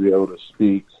liberating to be able to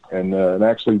speak and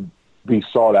actually be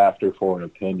sought after for an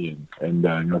opinion. And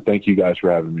thank you guys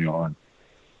for having me on.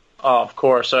 Oh, of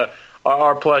course,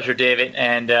 our pleasure, David.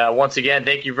 And once again,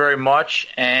 thank you very much.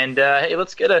 And hey,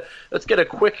 let's get a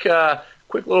quick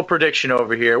little prediction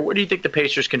over here. Where do you think the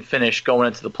Pacers can finish going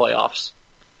into the playoffs?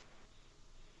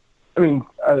 I mean,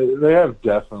 they have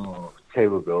definite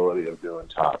capability of doing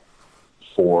top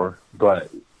four, but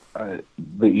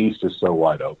the East is so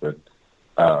wide open.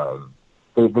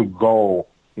 The goal,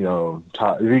 if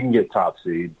you can get top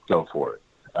seed, go for it.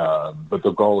 But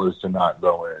the goal is to not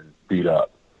go in beat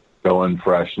up, go in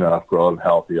fresh enough, grow up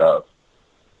healthy up.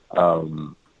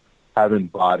 Having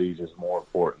bodies is more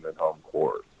important than home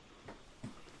court.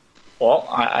 Well,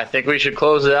 I think we should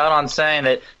close it out on saying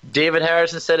that David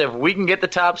Harrison said, if we can get the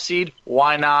top seed,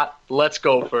 why not? Let's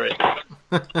go for it.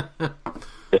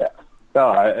 Yeah.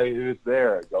 No, it's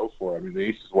there. Go for it. I mean, the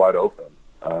East is wide open.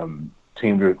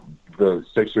 The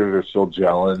Sixers are still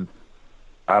gelling.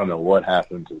 I don't know what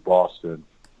happened to Boston.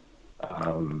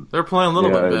 They're playing a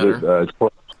little bit better.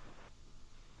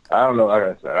 I don't know. Like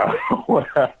I said, I don't know what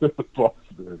happened with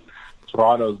Boston.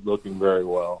 Toronto's looking very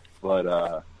well,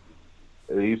 but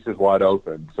the East is wide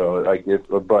open. So, like,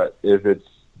 if it's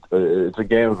a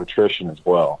game of attrition as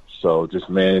well. So, just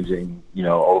managing,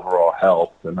 overall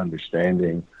health and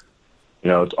understanding.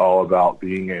 It's all about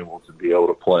being able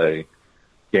to play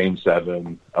Game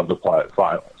 7 of the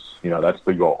finals. That's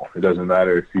the goal. It doesn't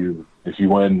matter if you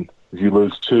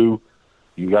lose 2,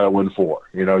 you got to win 4.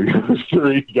 You lose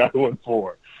 3, you got to win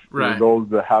 4. Right. The goal is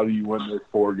how do you win those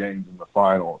 4 games in the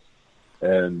finals,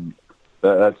 and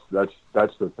that's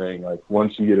the thing. Like,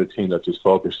 once you get a team that just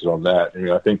focuses on that,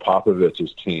 I think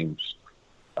Popovich's teams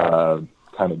kind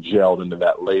of gelled into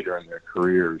that later in their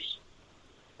careers.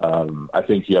 I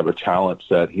think you have a talent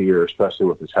set here, especially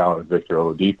with the talent of Victor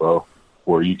Oladipo,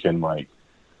 where you can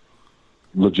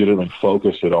legitimately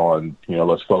focus it on,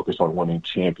 let's focus on winning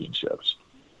championships.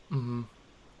 Mm-hmm.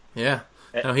 Yeah.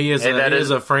 No, he is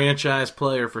a franchise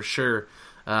player for sure.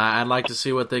 I'd like to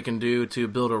see what they can do to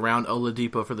build around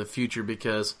Oladipo for the future,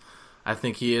 because I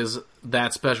think he is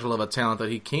that special of a talent that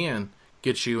he can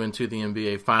get you into the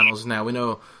NBA Finals. Now, we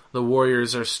know the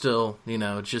Warriors are still,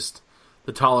 just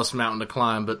the tallest mountain to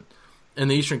climb, but in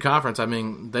the Eastern Conference, I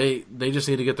mean, they just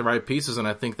need to get the right pieces, and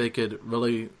I think they could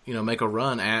really, make a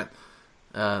run at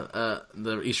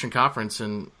the Eastern Conference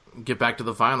and get back to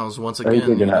the finals once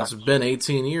again. It's been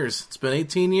 18 years. It's been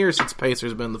 18 years since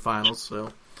Pacers have been in the finals,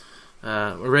 so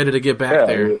we're ready to get back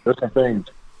there. That's the thing.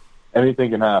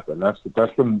 Anything can happen. That's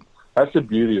the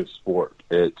beauty of sport.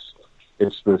 It's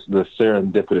the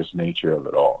serendipitous nature of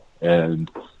it all,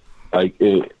 and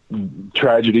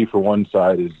tragedy for one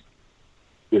side is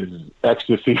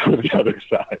ecstasy for the other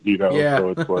side. Yeah. So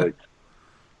it's like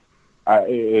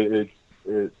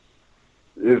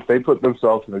if they put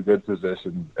themselves in a good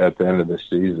position at the end of the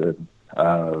season,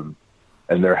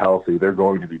 and they're healthy, they're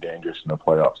going to be dangerous in the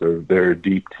playoffs. They're a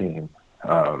deep team.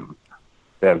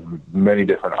 They have many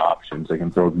different options. They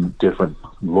can throw different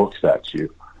looks at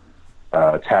you,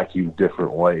 attack you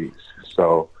different ways.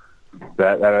 So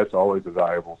that's always a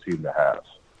valuable team to have.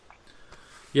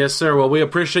 Yes, sir. Well, we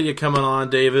appreciate you coming on,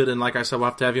 David. And like I said, we'll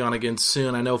have to have you on again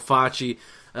soon. I know Facci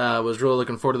was really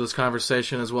looking forward to this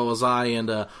conversation, as well as I. And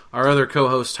our other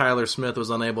co-host, Tyler Smith, was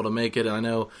unable to make it. And I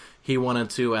know he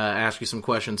wanted to ask you some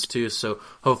questions, too. So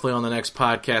hopefully on the next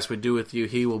podcast we do with you,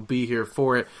 he will be here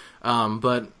for it.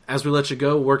 But as we let you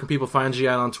go, where can people find you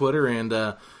out on Twitter? And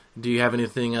do you have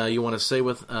anything you want to say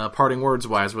with parting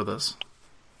words-wise with us?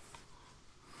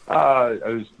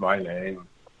 Just my name.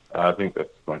 I think that's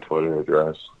my Twitter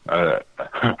address.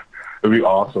 It'd be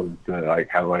awesome to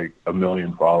have 1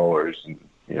 million followers and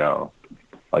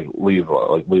leave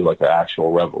an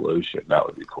actual revolution. That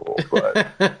would be cool. But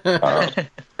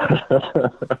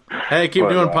hey, keep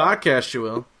doing podcasts, you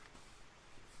will.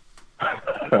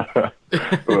 But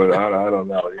I don't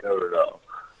know. You never know.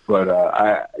 But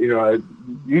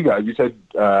you guys, you said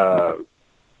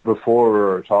before we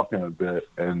were talking a bit,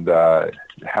 and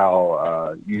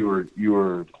how you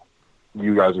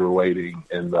guys were waiting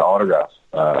in the autograph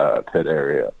pit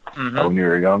area when you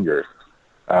were younger.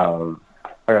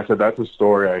 Like I said, that's a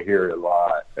story I hear a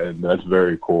lot, and that's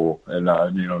very cool. And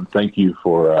thank you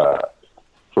for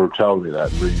telling me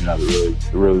that and bringing out a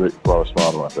really brought a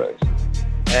smile to my face.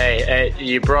 Hey,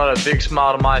 you brought a big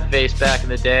smile to my face back in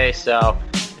the day, so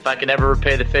if I can ever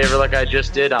repay the favor like I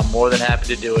just did, I'm more than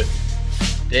happy to do it.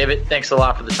 David, thanks a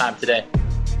lot for the time today.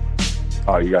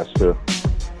 Oh, you guys too.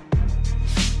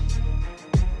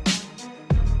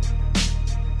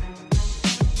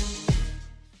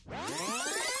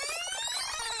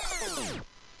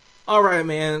 All right,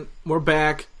 man, we're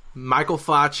back. Michael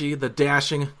Facci, the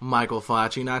dashing Michael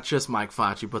Facci, not just Mike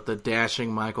Facci, but the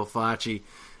dashing Michael Facci.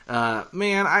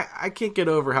 Man, I can't get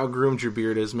over how groomed your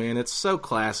beard is, man. It's so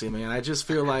classy, man. I just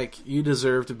feel like you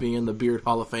deserve to be in the Beard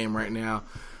Hall of Fame right now.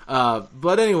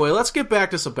 But anyway, let's get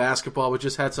back to some basketball. We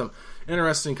just had some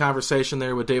interesting conversation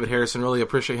there with David Harrison. Really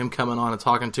appreciate him coming on and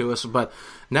talking to us. But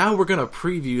now we're going to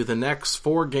preview the next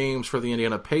 4 games for the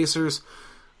Indiana Pacers.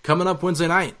 Coming up Wednesday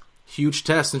night, huge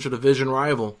test intra-division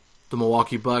rival. The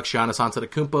Milwaukee Bucks, Giannis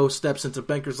Antetokounmpo, steps into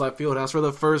Bankers Life Fieldhouse for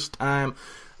the first time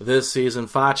this season.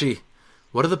 Facci,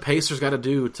 what do the Pacers got to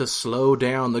do to slow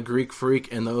down the Greek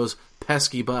Freak and those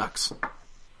pesky Bucks?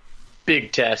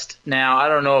 Big test. Now, I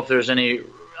don't know if there's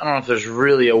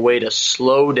really a way to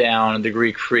slow down the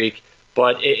Greek Freak,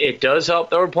 but it does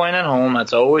help that we're playing at home.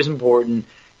 That's always important.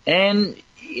 And,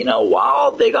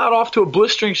 while they got off to a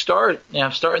blistering start,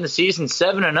 starting the season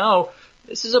 7-0,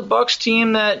 this is a Bucks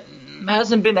team that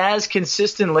hasn't been as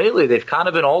consistent lately. They've kind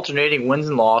of been alternating wins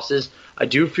and losses. I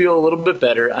do feel a little bit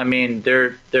better. I mean,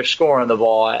 they're scoring the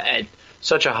ball at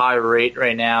such a high rate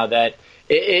right now that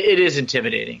it is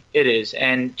intimidating. It is,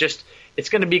 and just it's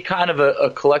going to be kind of a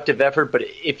collective effort. But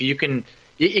if you can,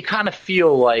 you kind of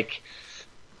feel like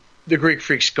the Greek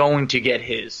Freak's going to get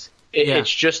his. It's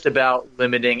just about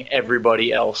limiting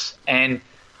everybody else. And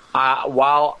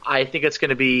while I think it's going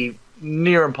to be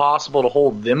near impossible to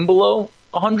hold them below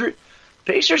 100,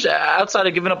 Pacers, outside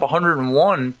of giving up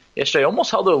 101 yesterday,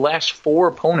 almost held their last 4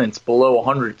 opponents below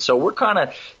 100. So we're kind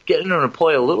of getting them to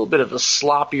play a little bit of a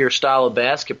sloppier style of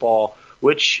basketball,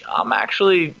 which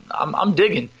I'm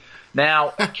digging. Now,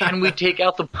 can we take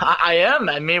out the? I am.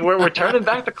 I mean, we're turning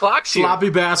back the clocks here. Sloppy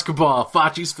basketball,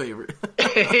 Facci's favorite.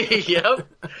 Yep,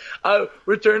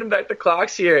 we're turning back the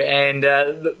clocks here, and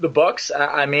the Bucks.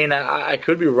 I mean, I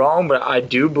could be wrong, but I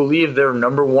do believe they're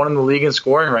number 1 in the league in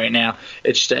scoring right now.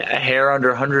 It's just a hair under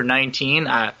 119.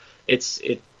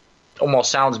 It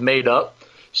almost sounds made up.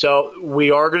 So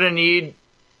we are going to need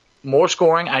more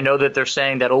scoring. I know that they're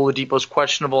saying that Oladipo's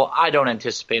questionable. I don't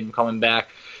anticipate him coming back.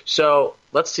 So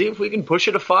let's see if we can push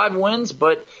it to 5 wins,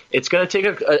 but it's going to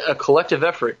take a collective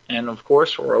effort. And, of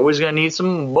course, we're always going to need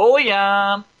some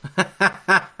booyah.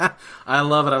 I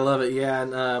love it. Yeah,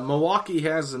 and Milwaukee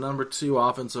has the number 2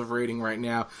 offensive rating right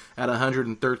now at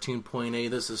 113.8.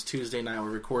 This is Tuesday night.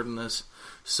 We're recording this.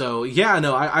 So, yeah,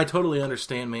 no, I totally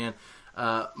understand, man.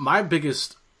 My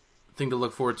biggest thing to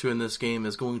look forward to in this game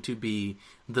is going to be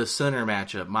the center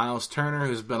matchup. Miles Turner,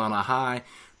 who's been on a high,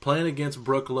 playing against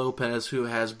Brook Lopez, who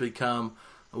has become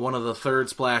one of the third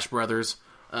Splash Brothers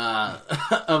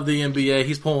of the NBA.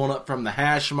 He's pulling up from the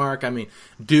hash mark. I mean,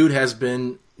 dude has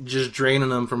been just draining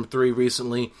them from 3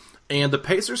 recently. And the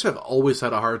Pacers have always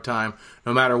had a hard time,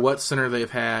 no matter what center they've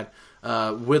had,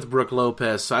 with Brook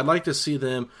Lopez. So I'd like to see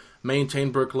them maintain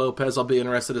Brook Lopez. I'll be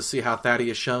interested to see how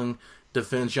Thaddeus Young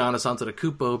defends Giannis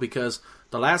Antetokounmpo, because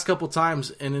the last couple times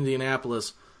in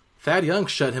Indianapolis, Thad Young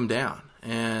shut him down.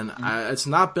 And it's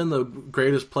not been the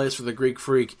greatest place for the Greek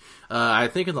Freak. I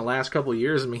think in the last couple of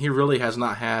years, I mean, he really has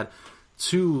not had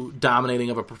too dominating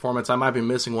of a performance. I might be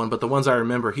missing one, but the ones I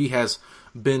remember, he has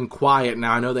been quiet.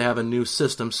 Now, I know they have a new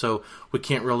system, so we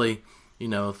can't really,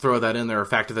 throw that in there or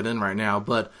factor that in right now.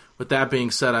 But with that being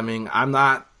said, I mean, I'm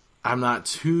not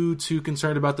too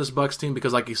concerned about this Bucks team,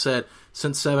 because, like you said,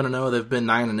 since 7-0, they've been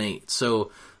 9-8.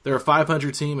 So they're a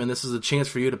 500 team, and this is a chance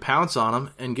for you to pounce on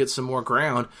them and get some more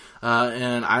ground.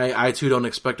 And I too don't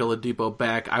expect Oladipo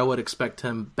back. I would expect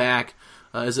him back.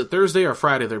 Is it Thursday or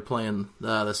Friday they're playing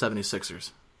the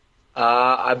 76ers?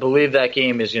 I believe that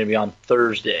game is going to be on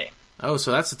Thursday. Oh,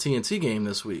 so that's the TNT game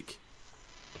this week.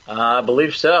 I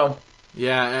believe so.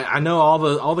 Yeah, I know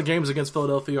all the games against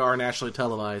Philadelphia are nationally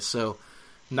televised, so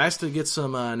nice to get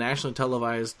some nationally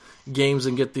televised games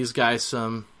and get these guys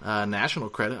some national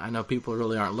credit. I know people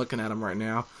really aren't looking at them right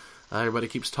now. Everybody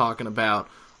keeps talking about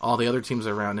all the other teams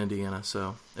around Indiana.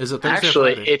 So is it Thursday?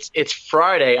 Actually, or Friday? It's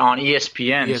Friday on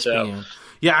ESPN. ESPN. So.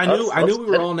 Yeah, I knew we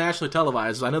were all nationally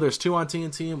televised. I know there's 2 on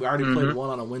TNT, and we already played one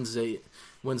on a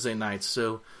Wednesday nights.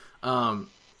 So,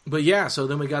 but yeah, so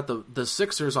then we got the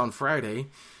Sixers on Friday.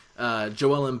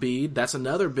 Joel Embiid, that's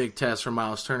another big test for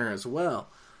Miles Turner as well.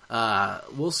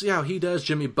 We'll see how he does.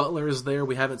 Jimmy Butler is there.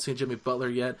 We haven't seen Jimmy Butler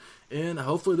yet. And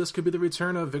hopefully this could be the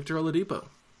return of Victor Oladipo.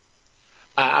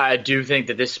 I do think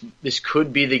that this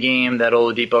could be the game that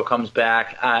Oladipo comes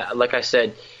back. Like I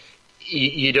said,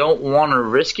 you don't want to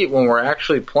risk it when we're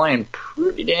actually playing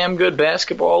pretty damn good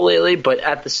basketball lately. But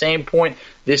at the same point,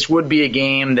 this would be a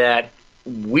game that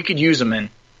we could use them in.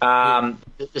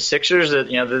 The Sixers,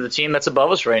 they're the team that's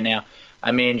above us right now.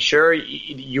 I mean, sure,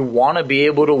 you want to be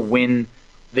able to win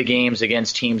the games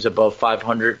against teams above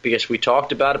 500, because we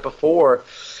talked about it before.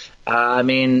 I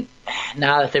mean,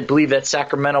 now that they believe that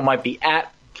Sacramento might be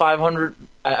at 500,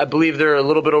 I believe they're a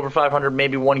little bit over 500,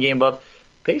 maybe one game above.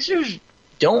 Pacers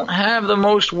don't have the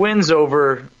most wins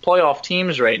over playoff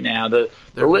teams right now. The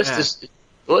list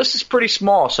is pretty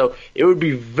small, so it would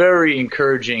be very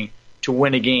encouraging to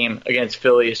win a game against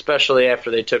Philly, especially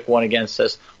after they took one against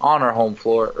us on our home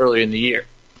floor earlier in the year.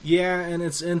 Yeah, and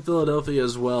it's in Philadelphia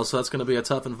as well, so that's going to be a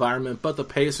tough environment. But the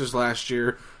Pacers last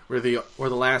year were the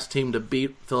last team to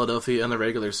beat Philadelphia in the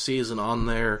regular season on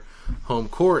their home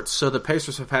court. So the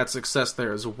Pacers have had success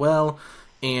there as well.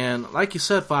 And like you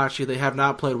said, Facci, they have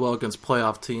not played well against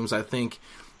playoff teams. I think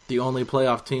the only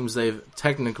playoff teams they've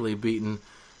technically beaten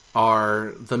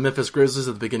are the Memphis Grizzlies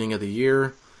at the beginning of the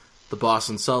year, the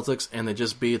Boston Celtics, and they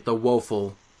just beat the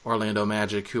woeful Orlando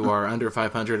Magic, who are under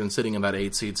 500 and sitting in that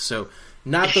 8 seed. So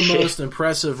not the most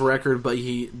impressive record, but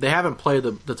they haven't played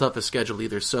the toughest schedule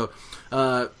either. So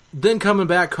then coming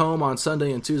back home on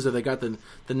Sunday and Tuesday, they got the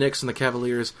Knicks and the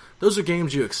Cavaliers. Those are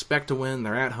games you expect to win.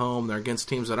 They're at home. They're against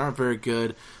teams that aren't very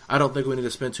good. I don't think we need to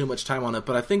spend too much time on it,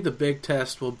 but I think the big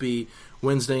test will be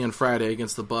Wednesday and Friday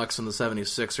against the Bucks and the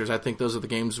 76ers. I think those are the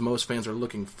games most fans are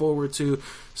looking forward to.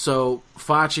 So,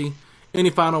 Facci, any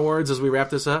final words as we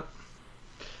wrap this up?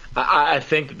 I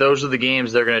think those are the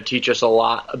games that are going to teach us a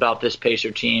lot about this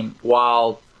Pacer team.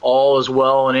 While all is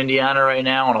well in Indiana right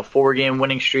now on a 4-game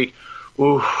winning streak,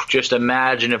 just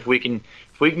imagine if we can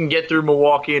get through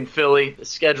Milwaukee and Philly. The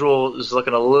schedule is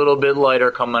looking a little bit lighter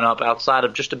coming up outside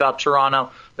of just about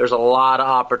Toronto. There's a lot of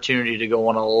opportunity to go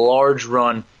on a large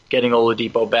run getting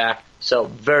Oladipo back. So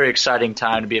very exciting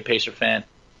time to be a Pacer fan.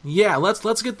 Yeah,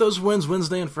 let's get those wins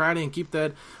Wednesday and Friday and keep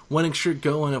that winning streak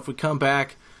going. If we come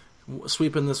back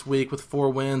sweeping this week with 4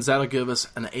 wins, that'll give us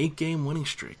an 8-game winning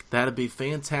streak. That'd be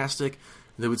fantastic.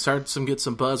 Then we'd start to get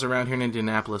some buzz around here in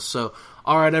Indianapolis. So,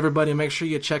 all right, everybody, make sure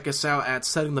you check us out at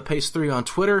Setting the Pace 3 on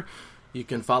Twitter. You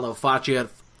can follow Facci at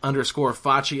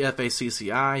 _Facci,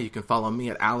 Facci. You can follow me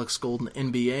at Alex Golden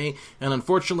NBA. And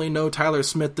unfortunately, no Tyler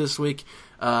Smith this week.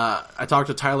 I talked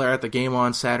to Tyler at the game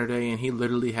on Saturday, and he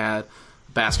literally had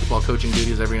basketball coaching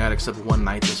duties every night except one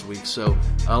night this week. So,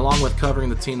 along with covering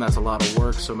the team, that's a lot of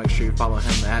work. So make sure you follow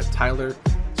him at Tyler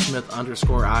Smith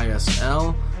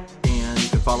 _ISL. And you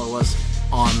can follow us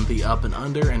on the Up and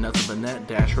Under and Nothing But Net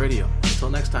Dash Radio. Until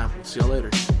next time, we'll see you later.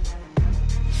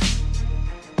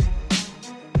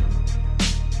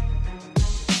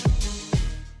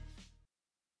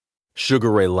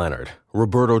 Sugar Ray Leonard,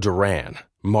 Roberto Duran,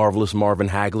 Marvelous Marvin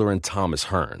Hagler, and Thomas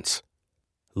Hearns.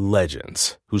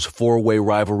 Legends, whose 4-way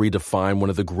rivalry defined one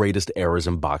of the greatest eras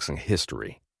in boxing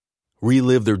history.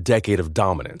 Relive their decade of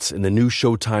dominance in the new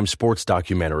Showtime sports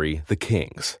documentary, The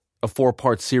Kings, a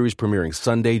 4-part series premiering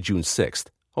Sunday, June 6th,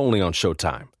 only on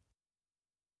Showtime.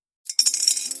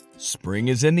 Spring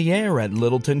is in the air at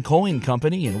Littleton Coin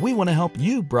Company, and we want to help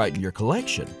you brighten your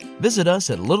collection. Visit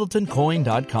us at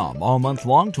littletoncoin.com all month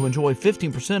long to enjoy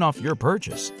 15% off your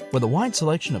purchase. With a wide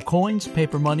selection of coins,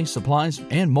 paper money, supplies,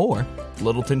 and more,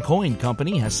 Littleton Coin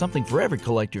Company has something for every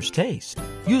collector's taste.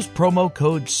 Use promo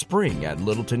code SPRING at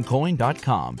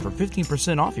littletoncoin.com for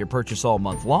 15% off your purchase all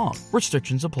month long.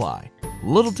 Restrictions apply.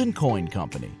 Littleton Coin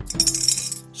Company.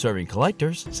 Serving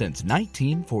collectors since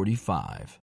 1945.